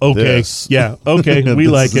like, okay, yeah, okay, we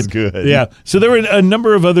like it. Good. Yeah. So there were a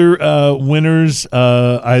number of other winners.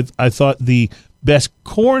 I thought the best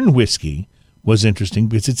corn whiskey was interesting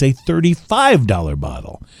because it's a $35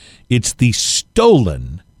 bottle. It's the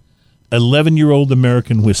Stolen 11-year-old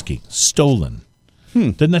American whiskey. Stolen.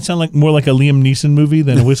 Doesn't that sound more like a Liam Neeson movie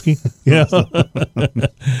than a whiskey? Yeah.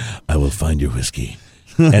 I will find your whiskey,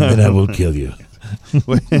 and then I will kill you.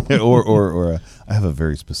 or I have a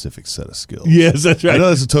very specific set of skills. Yes, that's right. I know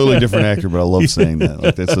that's a totally different actor, but I love saying that.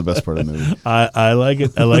 Like, that's the best part of the movie. I like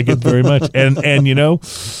it. I like it very much. And you know,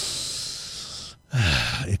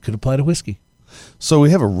 it could apply to whiskey. So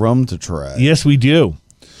we have a rum to try. Yes, we do.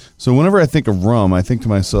 So whenever I think of rum, I think to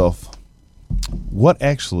myself, what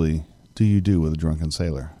actually do you do with a drunken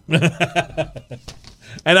sailor?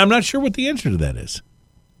 And I'm not sure what the answer to that is.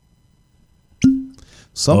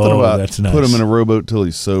 Something about that's nice. put him in a rowboat till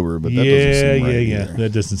he's sober, but that doesn't seem right either.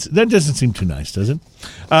 That doesn't seem too nice, does it?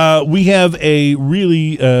 We have a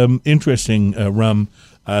really interesting rum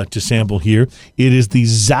to sample here. It is the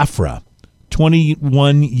Zafra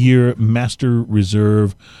 21-year Master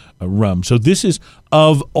Reserve rum. So this is,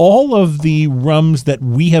 of all of the rums that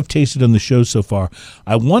we have tasted on the show so far,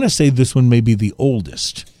 I want to say this one may be the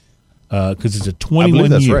oldest. Because it's a 21 I believe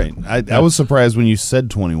that's year. right. I was surprised when you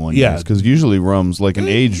said 21 years, because usually rum's like an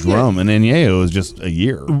aged rum, and Añejo is just a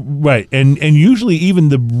year. Right, and usually even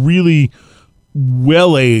the really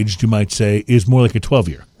well-aged, you might say, is more like a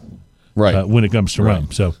 12-year. Right. When it comes to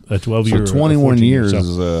rum. So a 12-year So 21 years so.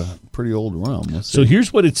 is a pretty old rum. So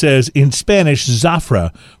here's what it says. In Spanish,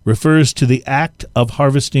 zafra refers to the act of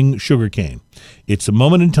harvesting sugarcane. It's a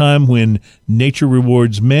moment in time when nature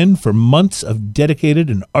rewards men for months of dedicated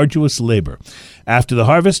and arduous labor. After the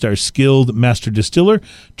harvest, our skilled master distiller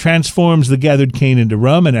transforms the gathered cane into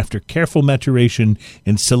rum, and after careful maturation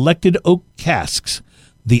in selected oak casks,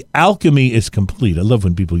 the alchemy is complete. I love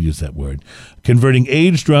when people use that word. Converting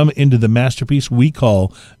aged rum into the masterpiece we call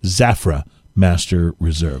Zafra Master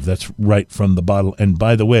Reserve. That's right from the bottle. And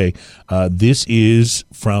by the way, this is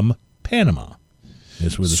from Panama.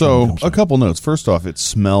 That's where this rum comes from. A couple notes. First off, it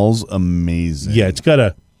smells amazing. Yeah, it's got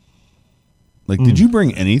a... Did you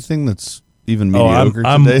bring anything that's even mediocre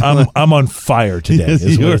today? I'm on fire today.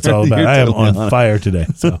 Is what it's all about. I am on fire today.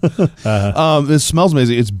 So, it smells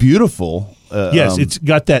amazing. It's beautiful. Yes, it's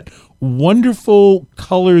got that wonderful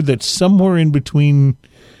color that's somewhere in between.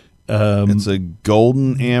 It's a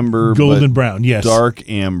golden amber, golden brown. Yes, dark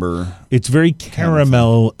amber. It's very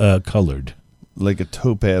caramel colored, like a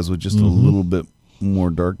topaz with just a little bit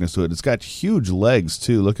more darkness to it. It's got huge legs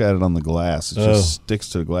too. Look at it on the glass. It just sticks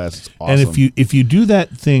to the glass. It's awesome. And if you do that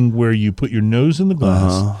thing where you put your nose in the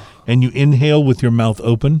glass and you inhale with your mouth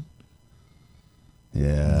open.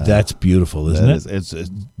 Yeah, that's beautiful, isn't it?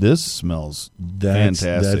 This smells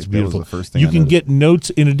fantastic. That's beautiful. That was the first thing you can get notes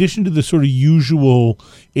in addition to the sort of usual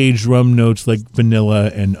aged rum notes like vanilla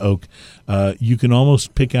and oak. You can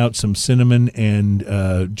almost pick out some cinnamon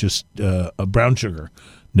and just a brown sugar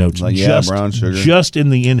notes. Brown sugar, just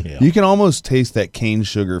in the inhale. You can almost taste that cane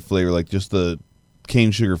sugar flavor, like just the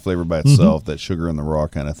cane sugar flavor by itself. That sugar in the raw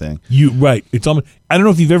kind of thing. It's almost. I don't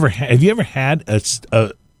know if you've ever have you ever had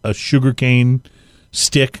a sugar cane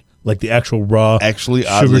stick, like the actual raw oddly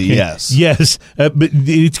yes but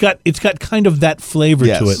it's got kind of that flavor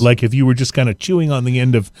to it, like if you were just kind of chewing on the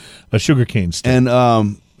end of a sugarcane stick.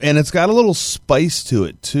 And it's got a little spice to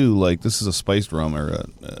it too, like this is a spiced rum or a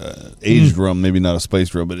aged rum, maybe not a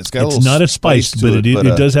spiced rum, but it's got a little not a spice to it, but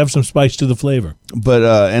it does have some spice to the flavor, but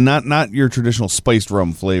and not your traditional spiced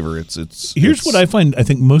rum flavor. Here's what I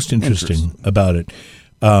think most interesting about it.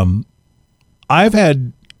 I've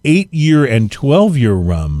had 8-year and 12-year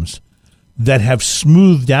rums that have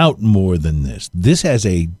smoothed out more than this. This has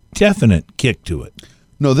a definite kick to it.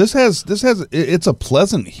 No, this has it's a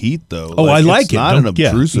pleasant heat though. Oh, I like it. It's not an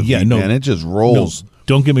obtrusive heat, man. It just rolls. No,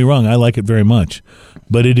 don't get me wrong, I like it very much.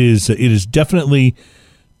 But it is definitely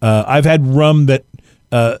I've had rum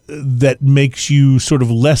that makes you sort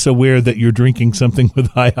of less aware that you're drinking something with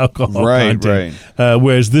high alcohol content. Right.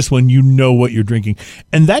 Whereas this one, you know what you're drinking.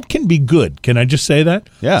 And that can be good. Can I just say that?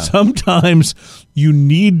 Yeah. Sometimes you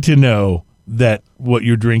need to know that what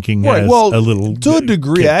you're drinking has a little... To a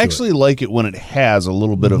degree, I actually like it when it has a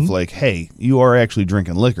little bit of like, hey, you are actually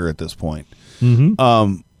drinking liquor at this point.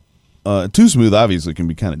 Too smooth, obviously, can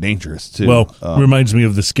be kind of dangerous, too. Well, reminds me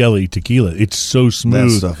of the Skelly tequila. It's so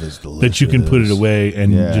smooth that stuff is delicious. that you can put it away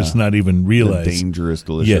and just not even realize. Dangerous,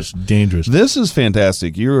 delicious. Yes, dangerous. This is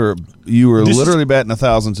fantastic. You were literally batting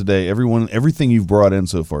 1,000 today. Everything you've brought in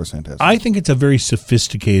so far is fantastic. I think it's a very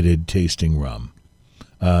sophisticated tasting rum.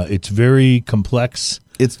 It's very complex.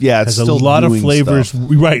 It's has still a lot of flavors. Stuff.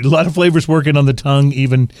 Right, a lot of flavors working on the tongue,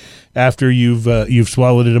 even after you've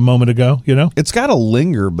swallowed it a moment ago. You know, it's got to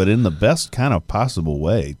linger, but in the best kind of possible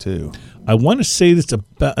way too. I want to say that's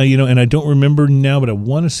about and I don't remember now, but I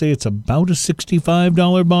want to say it's about a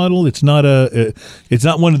 $65 bottle. It's not it's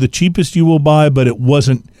not one of the cheapest you will buy, but it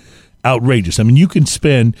wasn't outrageous. I mean, you can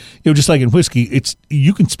spend, just like in whiskey,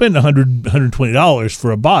 you can spend $120 for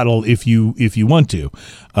a bottle if you want to.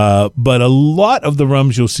 But a lot of the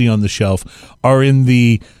rums you'll see on the shelf are in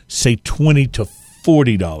the, say, $20 to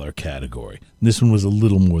 $40 category. This one was a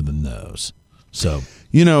little more than those. So,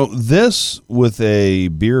 this with a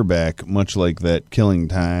beer back, much like that Killing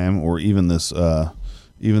Time, or even this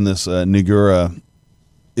Negura,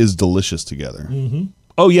 is delicious together. mm-hmm.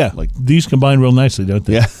 Oh yeah, like these combine real nicely, don't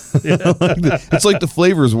they? Yeah, it's like the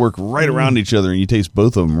flavors work right around each other, and you taste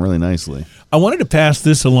both of them really nicely. I wanted to pass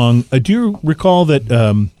this along. Do you recall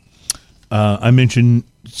that I mentioned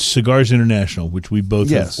Cigars International, which we both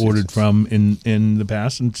have ordered from in the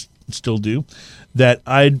past and still do? That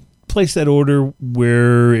I'd placed that order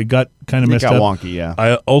where it got kind of messed up. Wonky, yeah.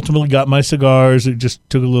 I ultimately got my cigars. It just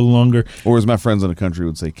took a little longer. Or as my friends in the country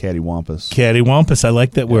would say, cattywampus. Cattywampus. I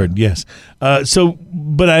like that word, yes.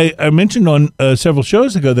 But I mentioned on several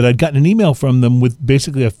shows ago that I'd gotten an email from them with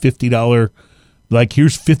basically a $50, like,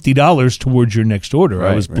 here's $50 towards your next order.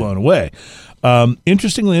 Right, I was blown away.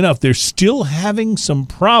 Interestingly enough, they're still having some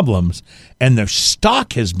problems, and their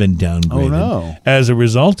stock has been downgraded as a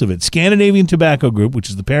result of it. Scandinavian Tobacco Group, which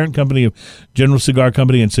is the parent company of General Cigar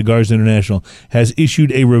Company and Cigars International, has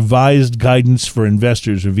issued a revised guidance for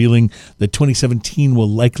investors revealing that 2017 will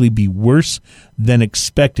likely be worse than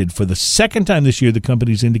expected. For the second time this year, the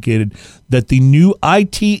company's indicated that the new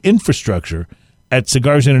IT infrastructure at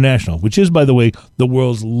Cigars International, which is, by the way, the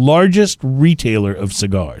world's largest retailer of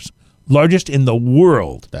cigars, largest in the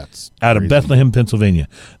world, out of Bethlehem, Pennsylvania.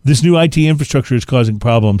 This new IT infrastructure is causing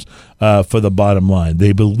problems for the bottom line.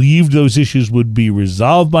 They believed those issues would be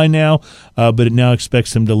resolved by now, but it now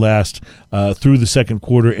expects them to last through the second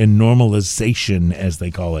quarter, and normalization, as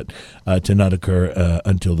they call it, to not occur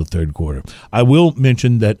until the third quarter. I will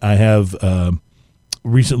mention that I have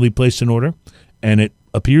recently placed an order, and it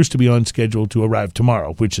appears to be on schedule to arrive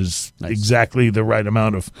tomorrow, which is exactly the right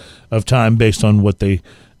amount of time based on what they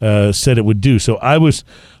said it would do. So I was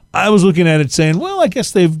looking at it saying, well, I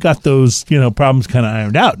guess they've got those problems kind of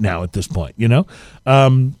ironed out now at this point.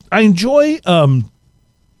 I enjoy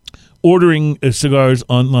ordering cigars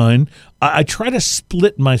online. I try to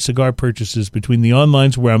split my cigar purchases between the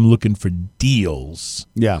onlines where I'm looking for deals,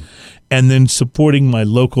 and then supporting my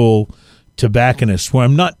local tobacconists where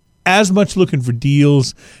I'm not as much looking for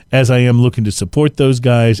deals as I am looking to support those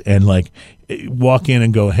guys and like walk in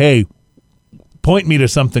and go, hey, point me to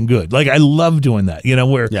something good. Like I love doing that,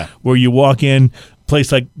 where you walk in,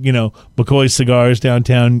 place like, McCoy's Cigars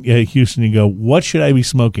downtown Houston, you go, what should I be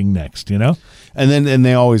smoking next, And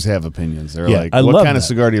they always have opinions. They're like, what kind of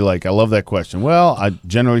cigar do you like? I love that question. Well,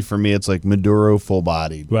 generally for me, it's like Maduro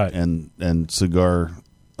full-bodied. Right. And cigar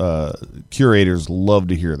curators love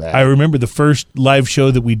to hear that. I remember the first live show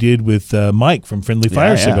that we did with Mike from Friendly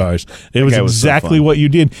Fire Cigars. It was exactly what you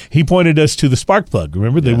did. He pointed us to the spark plug.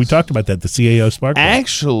 Remember that we talked about that, the CAO spark plug.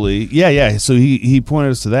 Actually, So he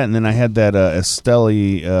pointed us to that, and then I had that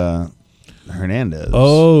Esteli Hernandez.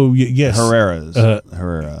 Oh, yes. Herrera.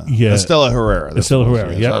 Yeah. Estela Herrera. Estela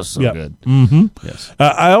Herrera. Yeah. That's so good. Mm-hmm. Yes.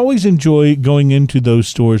 I always enjoy going into those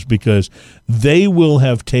stores because they will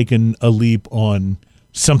have taken a leap on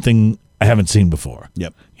something I haven't seen before.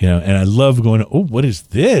 Yep. And I love going, oh, what is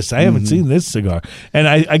this? I haven't seen this cigar. And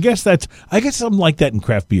I guess I'm like that in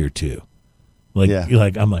craft beer too. I'm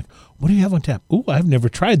like, what do you have on tap? Oh, I've never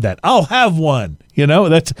tried that. I'll have one.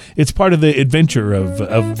 It's part of the adventure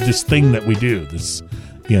of this thing that we do. This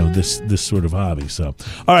sort of hobby. So,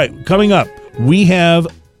 all right, coming up, we have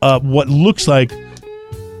what looks like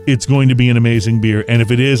it's going to be an amazing beer, and if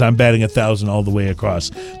it is, I'm batting 1,000 all the way across.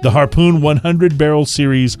 The Harpoon 100 Barrel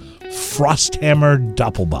Series Frosthammer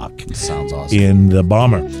Doppelbock. Sounds awesome. In the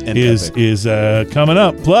Bomber is coming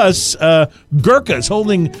up. Plus, Gurkha's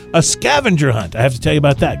holding a scavenger hunt. I have to tell you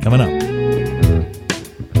about that coming up.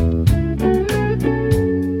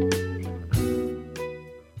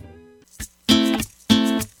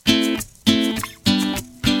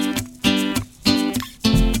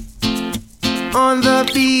 On the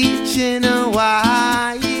beach in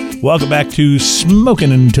Hawaii. Welcome back to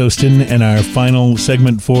Smokin' and Toastin' and our final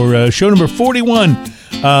segment for show number 41.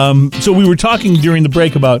 So we were talking during the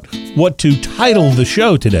break about what to title the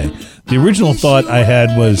show today. The original thought I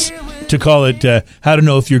had was to call it How to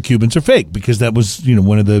Know If Your Cubans Are Fake, because that was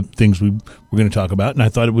one of the things we were going to talk about, and I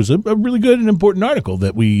thought it was a really good and important article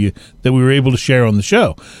that we were able to share on the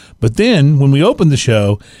show. But then when we opened the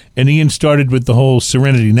show and Ian started with the whole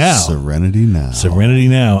Serenity Now,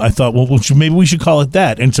 I thought, well, maybe we should call it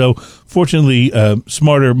that. And so fortunately,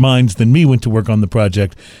 smarter minds than me went to work on the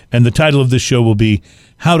project, and the title of this show will be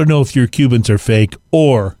How to Know If Your Cubans Are Fake,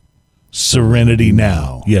 or Serenity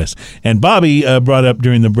Now. Yes. And Bobby brought up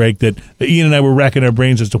during the break that Ian and I were racking our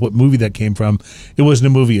brains as to what movie that came from. It wasn't a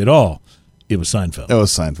movie at all. It was Seinfeld. It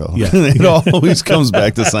was Seinfeld. Yeah. It always comes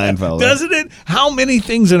back to Seinfeld. Doesn't it? How many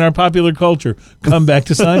things in our popular culture come back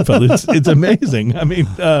to Seinfeld? It's amazing. I mean,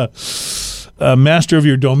 Master of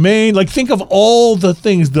Your Domain. Like, think of all the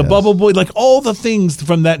things, the Bubble Boy, like all the things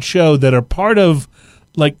from that show that are part of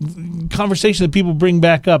like conversation that people bring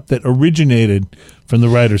back up that originated from the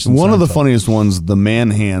writers. One of the funniest ones, the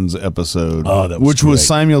Man Hands episode, which was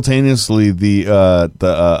simultaneously the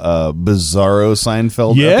Bizarro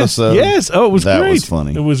Seinfeld episode. Yes, oh, it was great. That was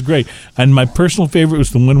funny. It was great. And my personal favorite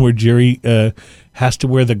was the one where Jerry has to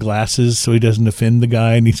wear the glasses so he doesn't offend the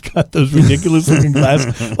guy, and he's got those ridiculous looking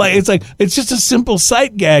glasses. It's just a simple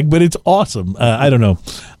sight gag, but it's awesome. I don't know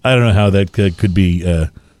how that could be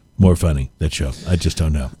more funny, that show. I just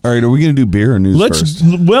don't know. All right, are we going to do beer or news first?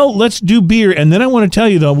 Well, let's do beer, and then I want to tell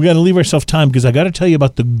you, though, we got to leave ourselves time because I got to tell you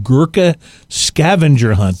about the Gurkha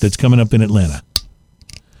scavenger hunt that's coming up in Atlanta.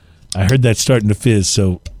 I heard that's starting to fizz,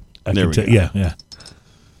 so I can tell. Yeah.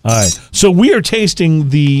 All right, so we are tasting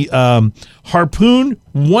the Harpoon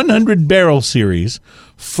 100 Barrel Series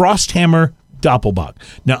Frosthammer Doppelbock.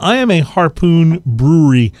 Now, I am a Harpoon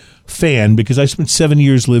brewery fan because I spent 7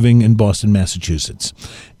 years living in Boston, Massachusetts.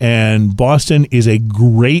 And Boston is a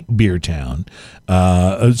great beer town.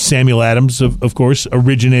 Samuel Adams, of course,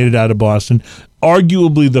 originated out of Boston.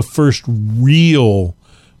 Arguably the first real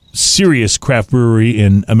serious craft brewery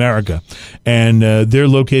in America. And they're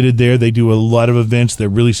located there. They do a lot of events. They're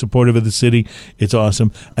really supportive of the city. It's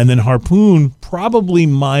awesome. And then Harpoon, probably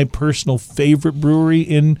my personal favorite brewery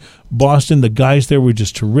in Boston. The guys there were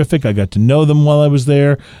just terrific. I got to know them while I was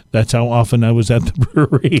there. That's how often I was at the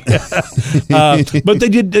brewery. But they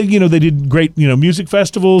did great, music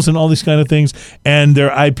festivals and all these kind of things. And their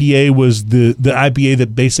IPA was the IPA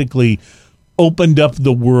that basically opened up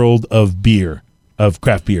the world of beer, of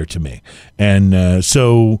craft beer to me. And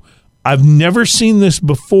so I've never seen this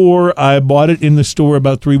before. I bought it in the store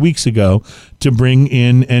about 3 weeks ago to bring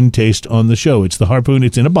in and taste on the show. It's the Harpoon.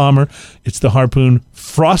 It's in a bomber. It's the Harpoon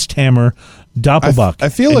Frosthammer Doppelbock. I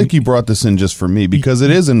feel like you brought this in just for me because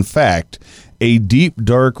it is, in fact, a deep,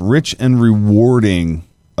 dark, rich, and rewarding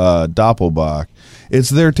Doppelbock. It's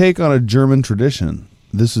their take on a German tradition.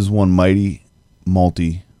 This is one mighty,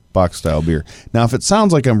 malty Bock-style beer. Now, if it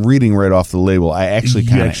sounds like I'm reading right off the label, I actually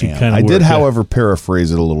kind of am. I did, however,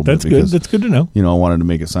 paraphrase it a little bit. Because, that's good to know. I wanted to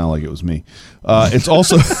make it sound like it was me. It's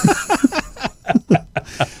also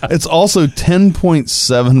it's also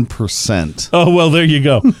 10.7%. Oh, well, there you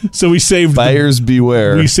go. So we saved buyers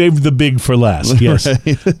beware. We saved the big for last. Yes. Right.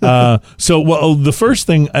 The first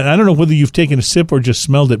thing, and I don't know whether you've taken a sip or just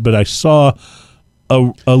smelled it, but I saw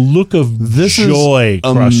a look of joy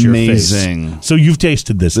across your face. So you've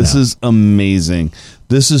tasted this. This is amazing.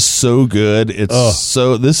 This is so good.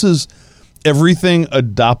 This is everything a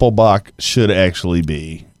Doppelbock should actually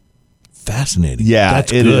be. Fascinating. Yeah,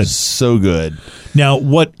 that's it good. Is so good. Now,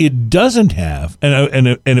 what it doesn't have,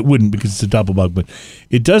 and it wouldn't because it's a Doppelbock, but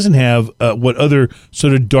it doesn't have what other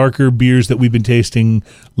sort of darker beers that we've been tasting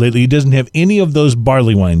lately. It doesn't have any of those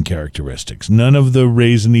barley wine characteristics. None of the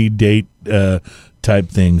raisiny date type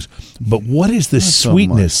things. But what is the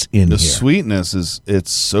sweetness in here? The sweetness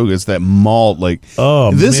it's so good. It's that malt.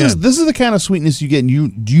 This is the kind of sweetness you get.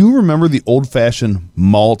 And do you remember the old fashioned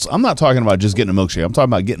malts? I'm not talking about just getting a milkshake. I'm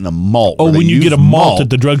talking about getting a malt. Oh, when you get a malt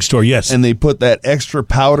at the drugstore, yes. And they put that extra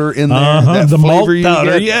powder in there. That the malt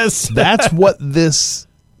powder, yes. That's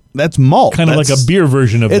malt. Kind of like a beer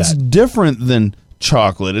version of It's different than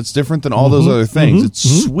chocolate. It's different than all those other things.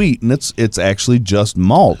 It's sweet, and it's actually just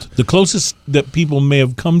malt. The closest that people may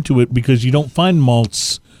have come to it, because you don't find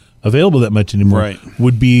malts available that much anymore,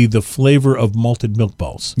 would be the flavor of malted milk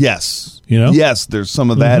balls. Yes. Yes, there's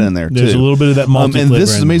some of that in there, too. There's a little bit of that malted flavor. And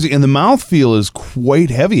this is amazing. And the mouthfeel is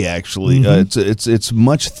quite heavy, actually. It's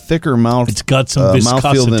much thicker mouth. It's got some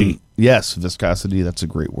viscosity. Yes, viscosity. That's a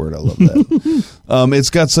great word. I love that. It's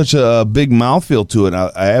got such a big mouthfeel to it.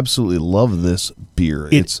 I absolutely love this beer.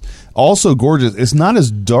 It's also gorgeous. It's not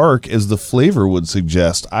as dark as the flavor would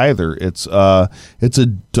suggest either. It's a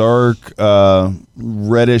dark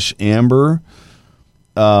reddish amber,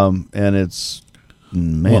 and it's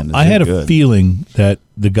I had a feeling that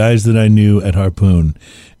the guys that I knew at Harpoon,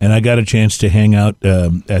 and I got a chance to hang out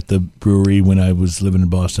at the brewery when I was living in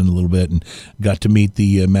Boston a little bit, and got to meet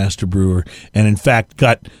the master brewer, and in fact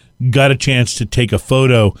got a chance to take a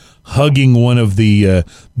photo hugging one of the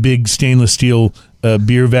big stainless steel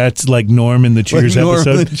beer vats like Norm in the Cheers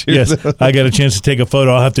episode. Yes, I got a chance to take a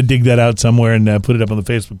photo. I'll have to dig that out somewhere and put it up on the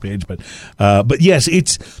Facebook page. But yes,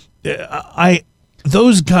 it's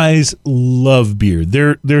those guys love beer.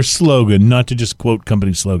 Their slogan, not to just quote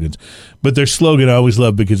company slogans, but their slogan I always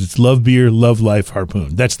love because it's love beer, love life,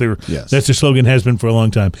 Harpoon. That's their slogan, has been for a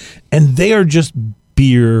long time. And they are just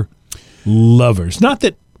beer lovers. Not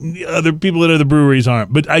that other people at other breweries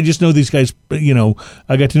aren't. But I just know these guys,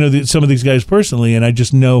 I got to know some of these guys personally, and I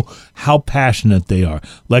just know how passionate they are.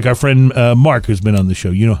 Like our friend Mark, who's been on the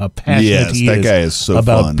show. You know how passionate he that guy is so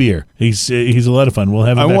about fun. beer. He's a lot of fun. We'll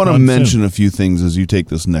have him I back want to on mention soon. a few things as you take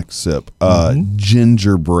this next sip.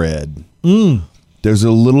 Gingerbread. There's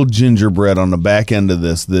a little gingerbread on the back end of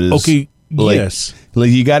this that is Okay, like, yes.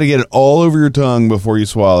 Like you got to get it all over your tongue before you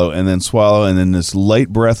swallow, and then this light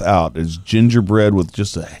breath out is gingerbread with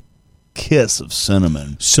just a kiss of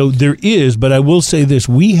cinnamon. So there is, but I will say this.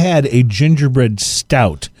 We had a gingerbread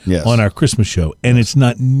stout Yes. on our Christmas show, and it's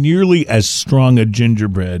not nearly as strong a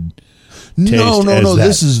gingerbread taste No. as that.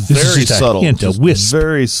 This is very just subtle. A hint, a Just wisp.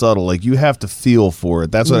 very subtle. Like you have to feel for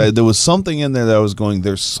it. That's what there was something in there that I was going,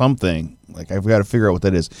 there's something. Like I've got to figure out what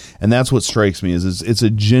that is. And that's what strikes me is it's a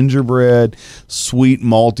gingerbread, sweet,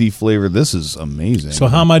 malty flavor. This is amazing. So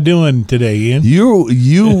how am I doing today, Ian?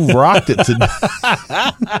 You rocked it today.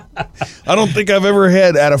 I don't think I've ever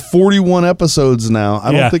had, out of 41 episodes now,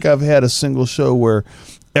 I don't Yeah. think I've had a single show where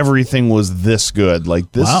everything was this good.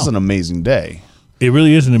 Like, this Wow. is an amazing day. It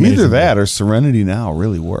really is an amazing. Either that day. or Serenity Now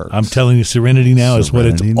really works. I'm telling you, Serenity Now is what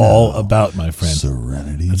it's Serenity all Now. about, my friend.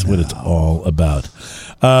 Serenity That's what it's Now. all about.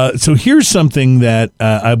 So here's something that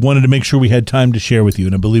I wanted to make sure we had time to share with you,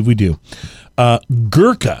 and I believe we do.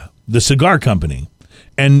 Gurkha, the cigar company,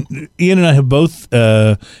 and Ian and I have both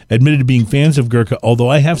admitted to being fans of Gurkha, although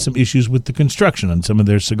I have some issues with the construction on some of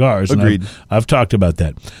their cigars. and Agreed. I've talked about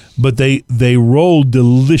that. But they roll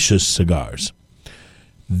delicious cigars.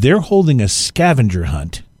 They're holding a scavenger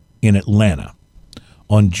hunt in Atlanta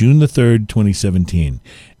on June the 3rd, 2017.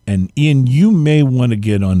 And Ian, you may want to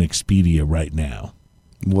get on Expedia right now.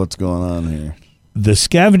 What's going on here? The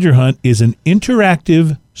scavenger hunt is an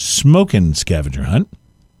interactive smoking scavenger hunt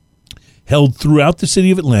held throughout the city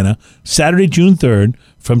of Atlanta, Saturday, June 3rd,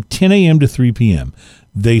 from 10 a.m. to 3 p.m.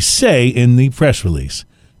 They say in the press release,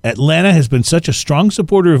 Atlanta has been such a strong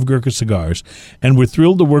supporter of Gurkha cigars, and we're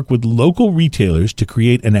thrilled to work with local retailers to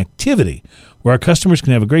create an activity where our customers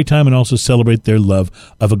can have a great time and also celebrate their love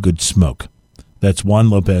of a good smoke. That's Juan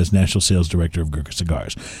Lopez, National Sales Director of Gurkha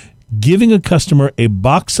Cigars. Giving a customer a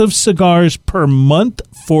box of cigars per month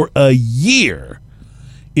for a year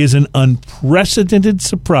is an unprecedented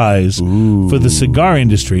surprise for the cigar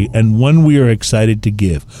industry, and one we are excited to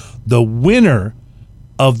give. The winner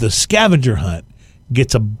of the scavenger hunt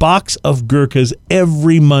gets a box of Gurkhas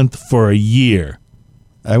every month for a year.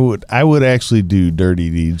 I would actually do dirty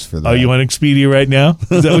deeds for that. Oh, you on Expedia right now?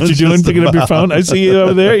 Is that what you're doing? Picking up your phone? I see you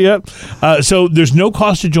over there. Yep. So there's no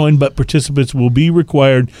cost to join, but participants will be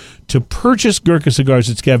required to purchase Gurkha cigars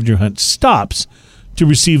at scavenger hunt stops to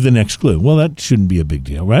receive the next clue. Well, that shouldn't be a big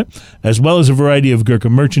deal, right? As well as a variety of Gurkha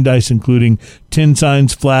merchandise, including tin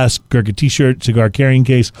signs, flasks, Gurkha T-shirt, cigar carrying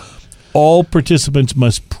case. All participants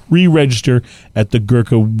must pre-register at the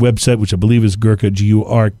Gurkha website, which I believe is Gurkha,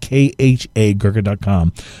 Gurkha,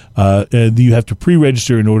 Gurkha.com. You have to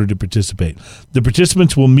pre-register in order to participate. The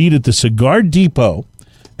participants will meet at the Cigar Depot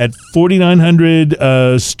at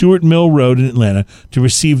 4900 Stewart Mill Road in Atlanta to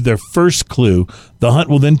receive their first clue. The hunt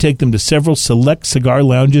will then take them to several select cigar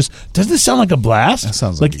lounges. Doesn't this sound like a blast? That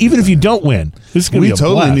sounds like a even good if you don't win, this is going to be We a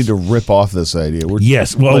totally blast. need to rip off this idea.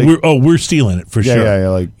 Yes. Well, we're stealing it for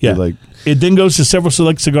sure. Yeah. It then goes to several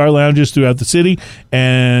select cigar lounges throughout the city,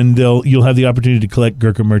 and you'll have the opportunity to collect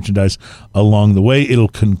Gurkha merchandise along the way. It'll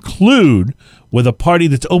conclude with a party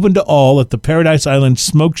that's open to all at the Paradise Island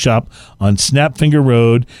Smoke Shop on Snapfinger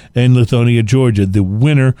Road in Lithonia, Georgia. The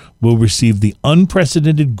winner will receive the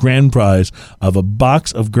unprecedented grand prize of a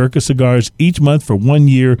box of Gurkha cigars each month for 1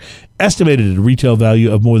 year, estimated at a retail value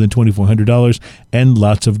of more than $2,400, and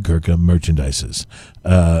lots of Gurkha merchandises.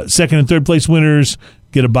 Second and third place winners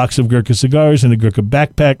get a box of Gurkha cigars and a Gurkha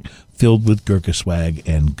backpack filled with Gurkha swag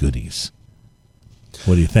and goodies.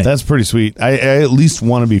 What do you think? That's pretty sweet. I at least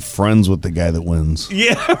want to be friends with the guy that wins.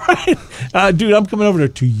 Yeah, right. Dude, I'm coming over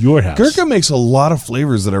to your house. Gurkha makes a lot of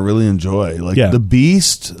flavors that I really enjoy. Like Yeah. the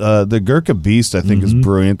Beast, the Gurkha Beast, I think is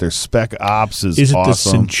brilliant. Their Spec Ops is Is it the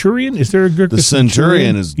awesome. Centurion? Is there a Gurkha The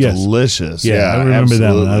Centurion is Yes. delicious. Yeah, Yeah, I remember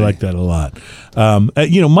that one. I absolutely. like that a lot.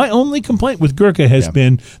 My only complaint with Gurkha has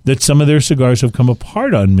been that some of their cigars have come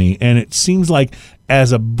apart on me, and it seems like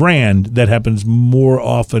as a brand that happens more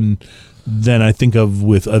often than I think of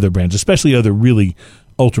with other brands, especially other really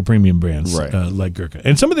ultra premium brands Right. like Gurkha.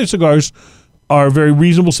 And some of their cigars are very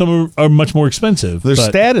reasonable. Some are much more expensive. Their but-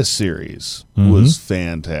 Status series was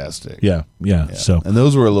fantastic. yeah. So And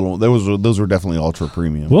those were those were definitely ultra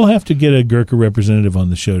premium. we'll have to get a Gurkha representative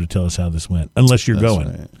on the show to tell us how this went, unless you're That's going.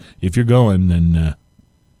 right. If you're going, then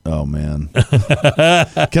Oh man,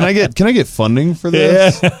 can I get funding for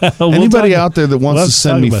this? We'll Anybody talk- out there that wants we'll to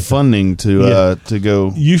send talk me about that. funding to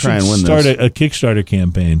go You try should and win start this? a Kickstarter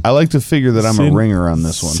campaign. I like to figure that I'm a Send- ringer on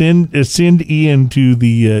this one. Send Ian to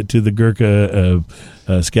the Gurkha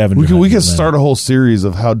scavenger. We hunt. could start a whole series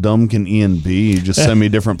of how dumb can Ian be? Just send me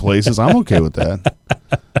different places. I'm okay with that.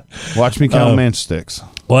 Watch me count matchsticks.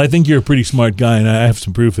 Well, I think you're a pretty smart guy, and I have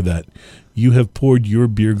some proof of that. You have poured your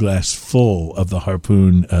beer glass full of the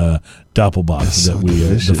Harpoon Doppelbock that the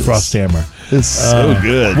delicious. Frosthammer. It's so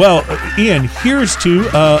good. Well, Ian, here's to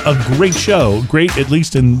a great show. Great, at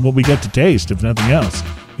least in what we get to taste, if nothing else.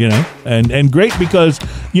 You know, and great because,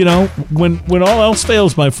 you know, when all else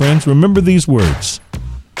fails, my friends, remember these words.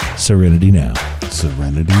 Serenity now.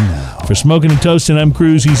 Serenity now. For Smoking and Toasting, I'm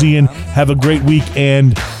Cruz. He's Ian. Have a great week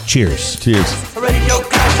and cheers. Cheers.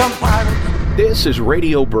 This is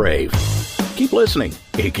Radio Brave. Keep listening.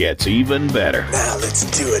 It gets even better. Now let's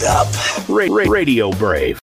do it up. Radio Brave.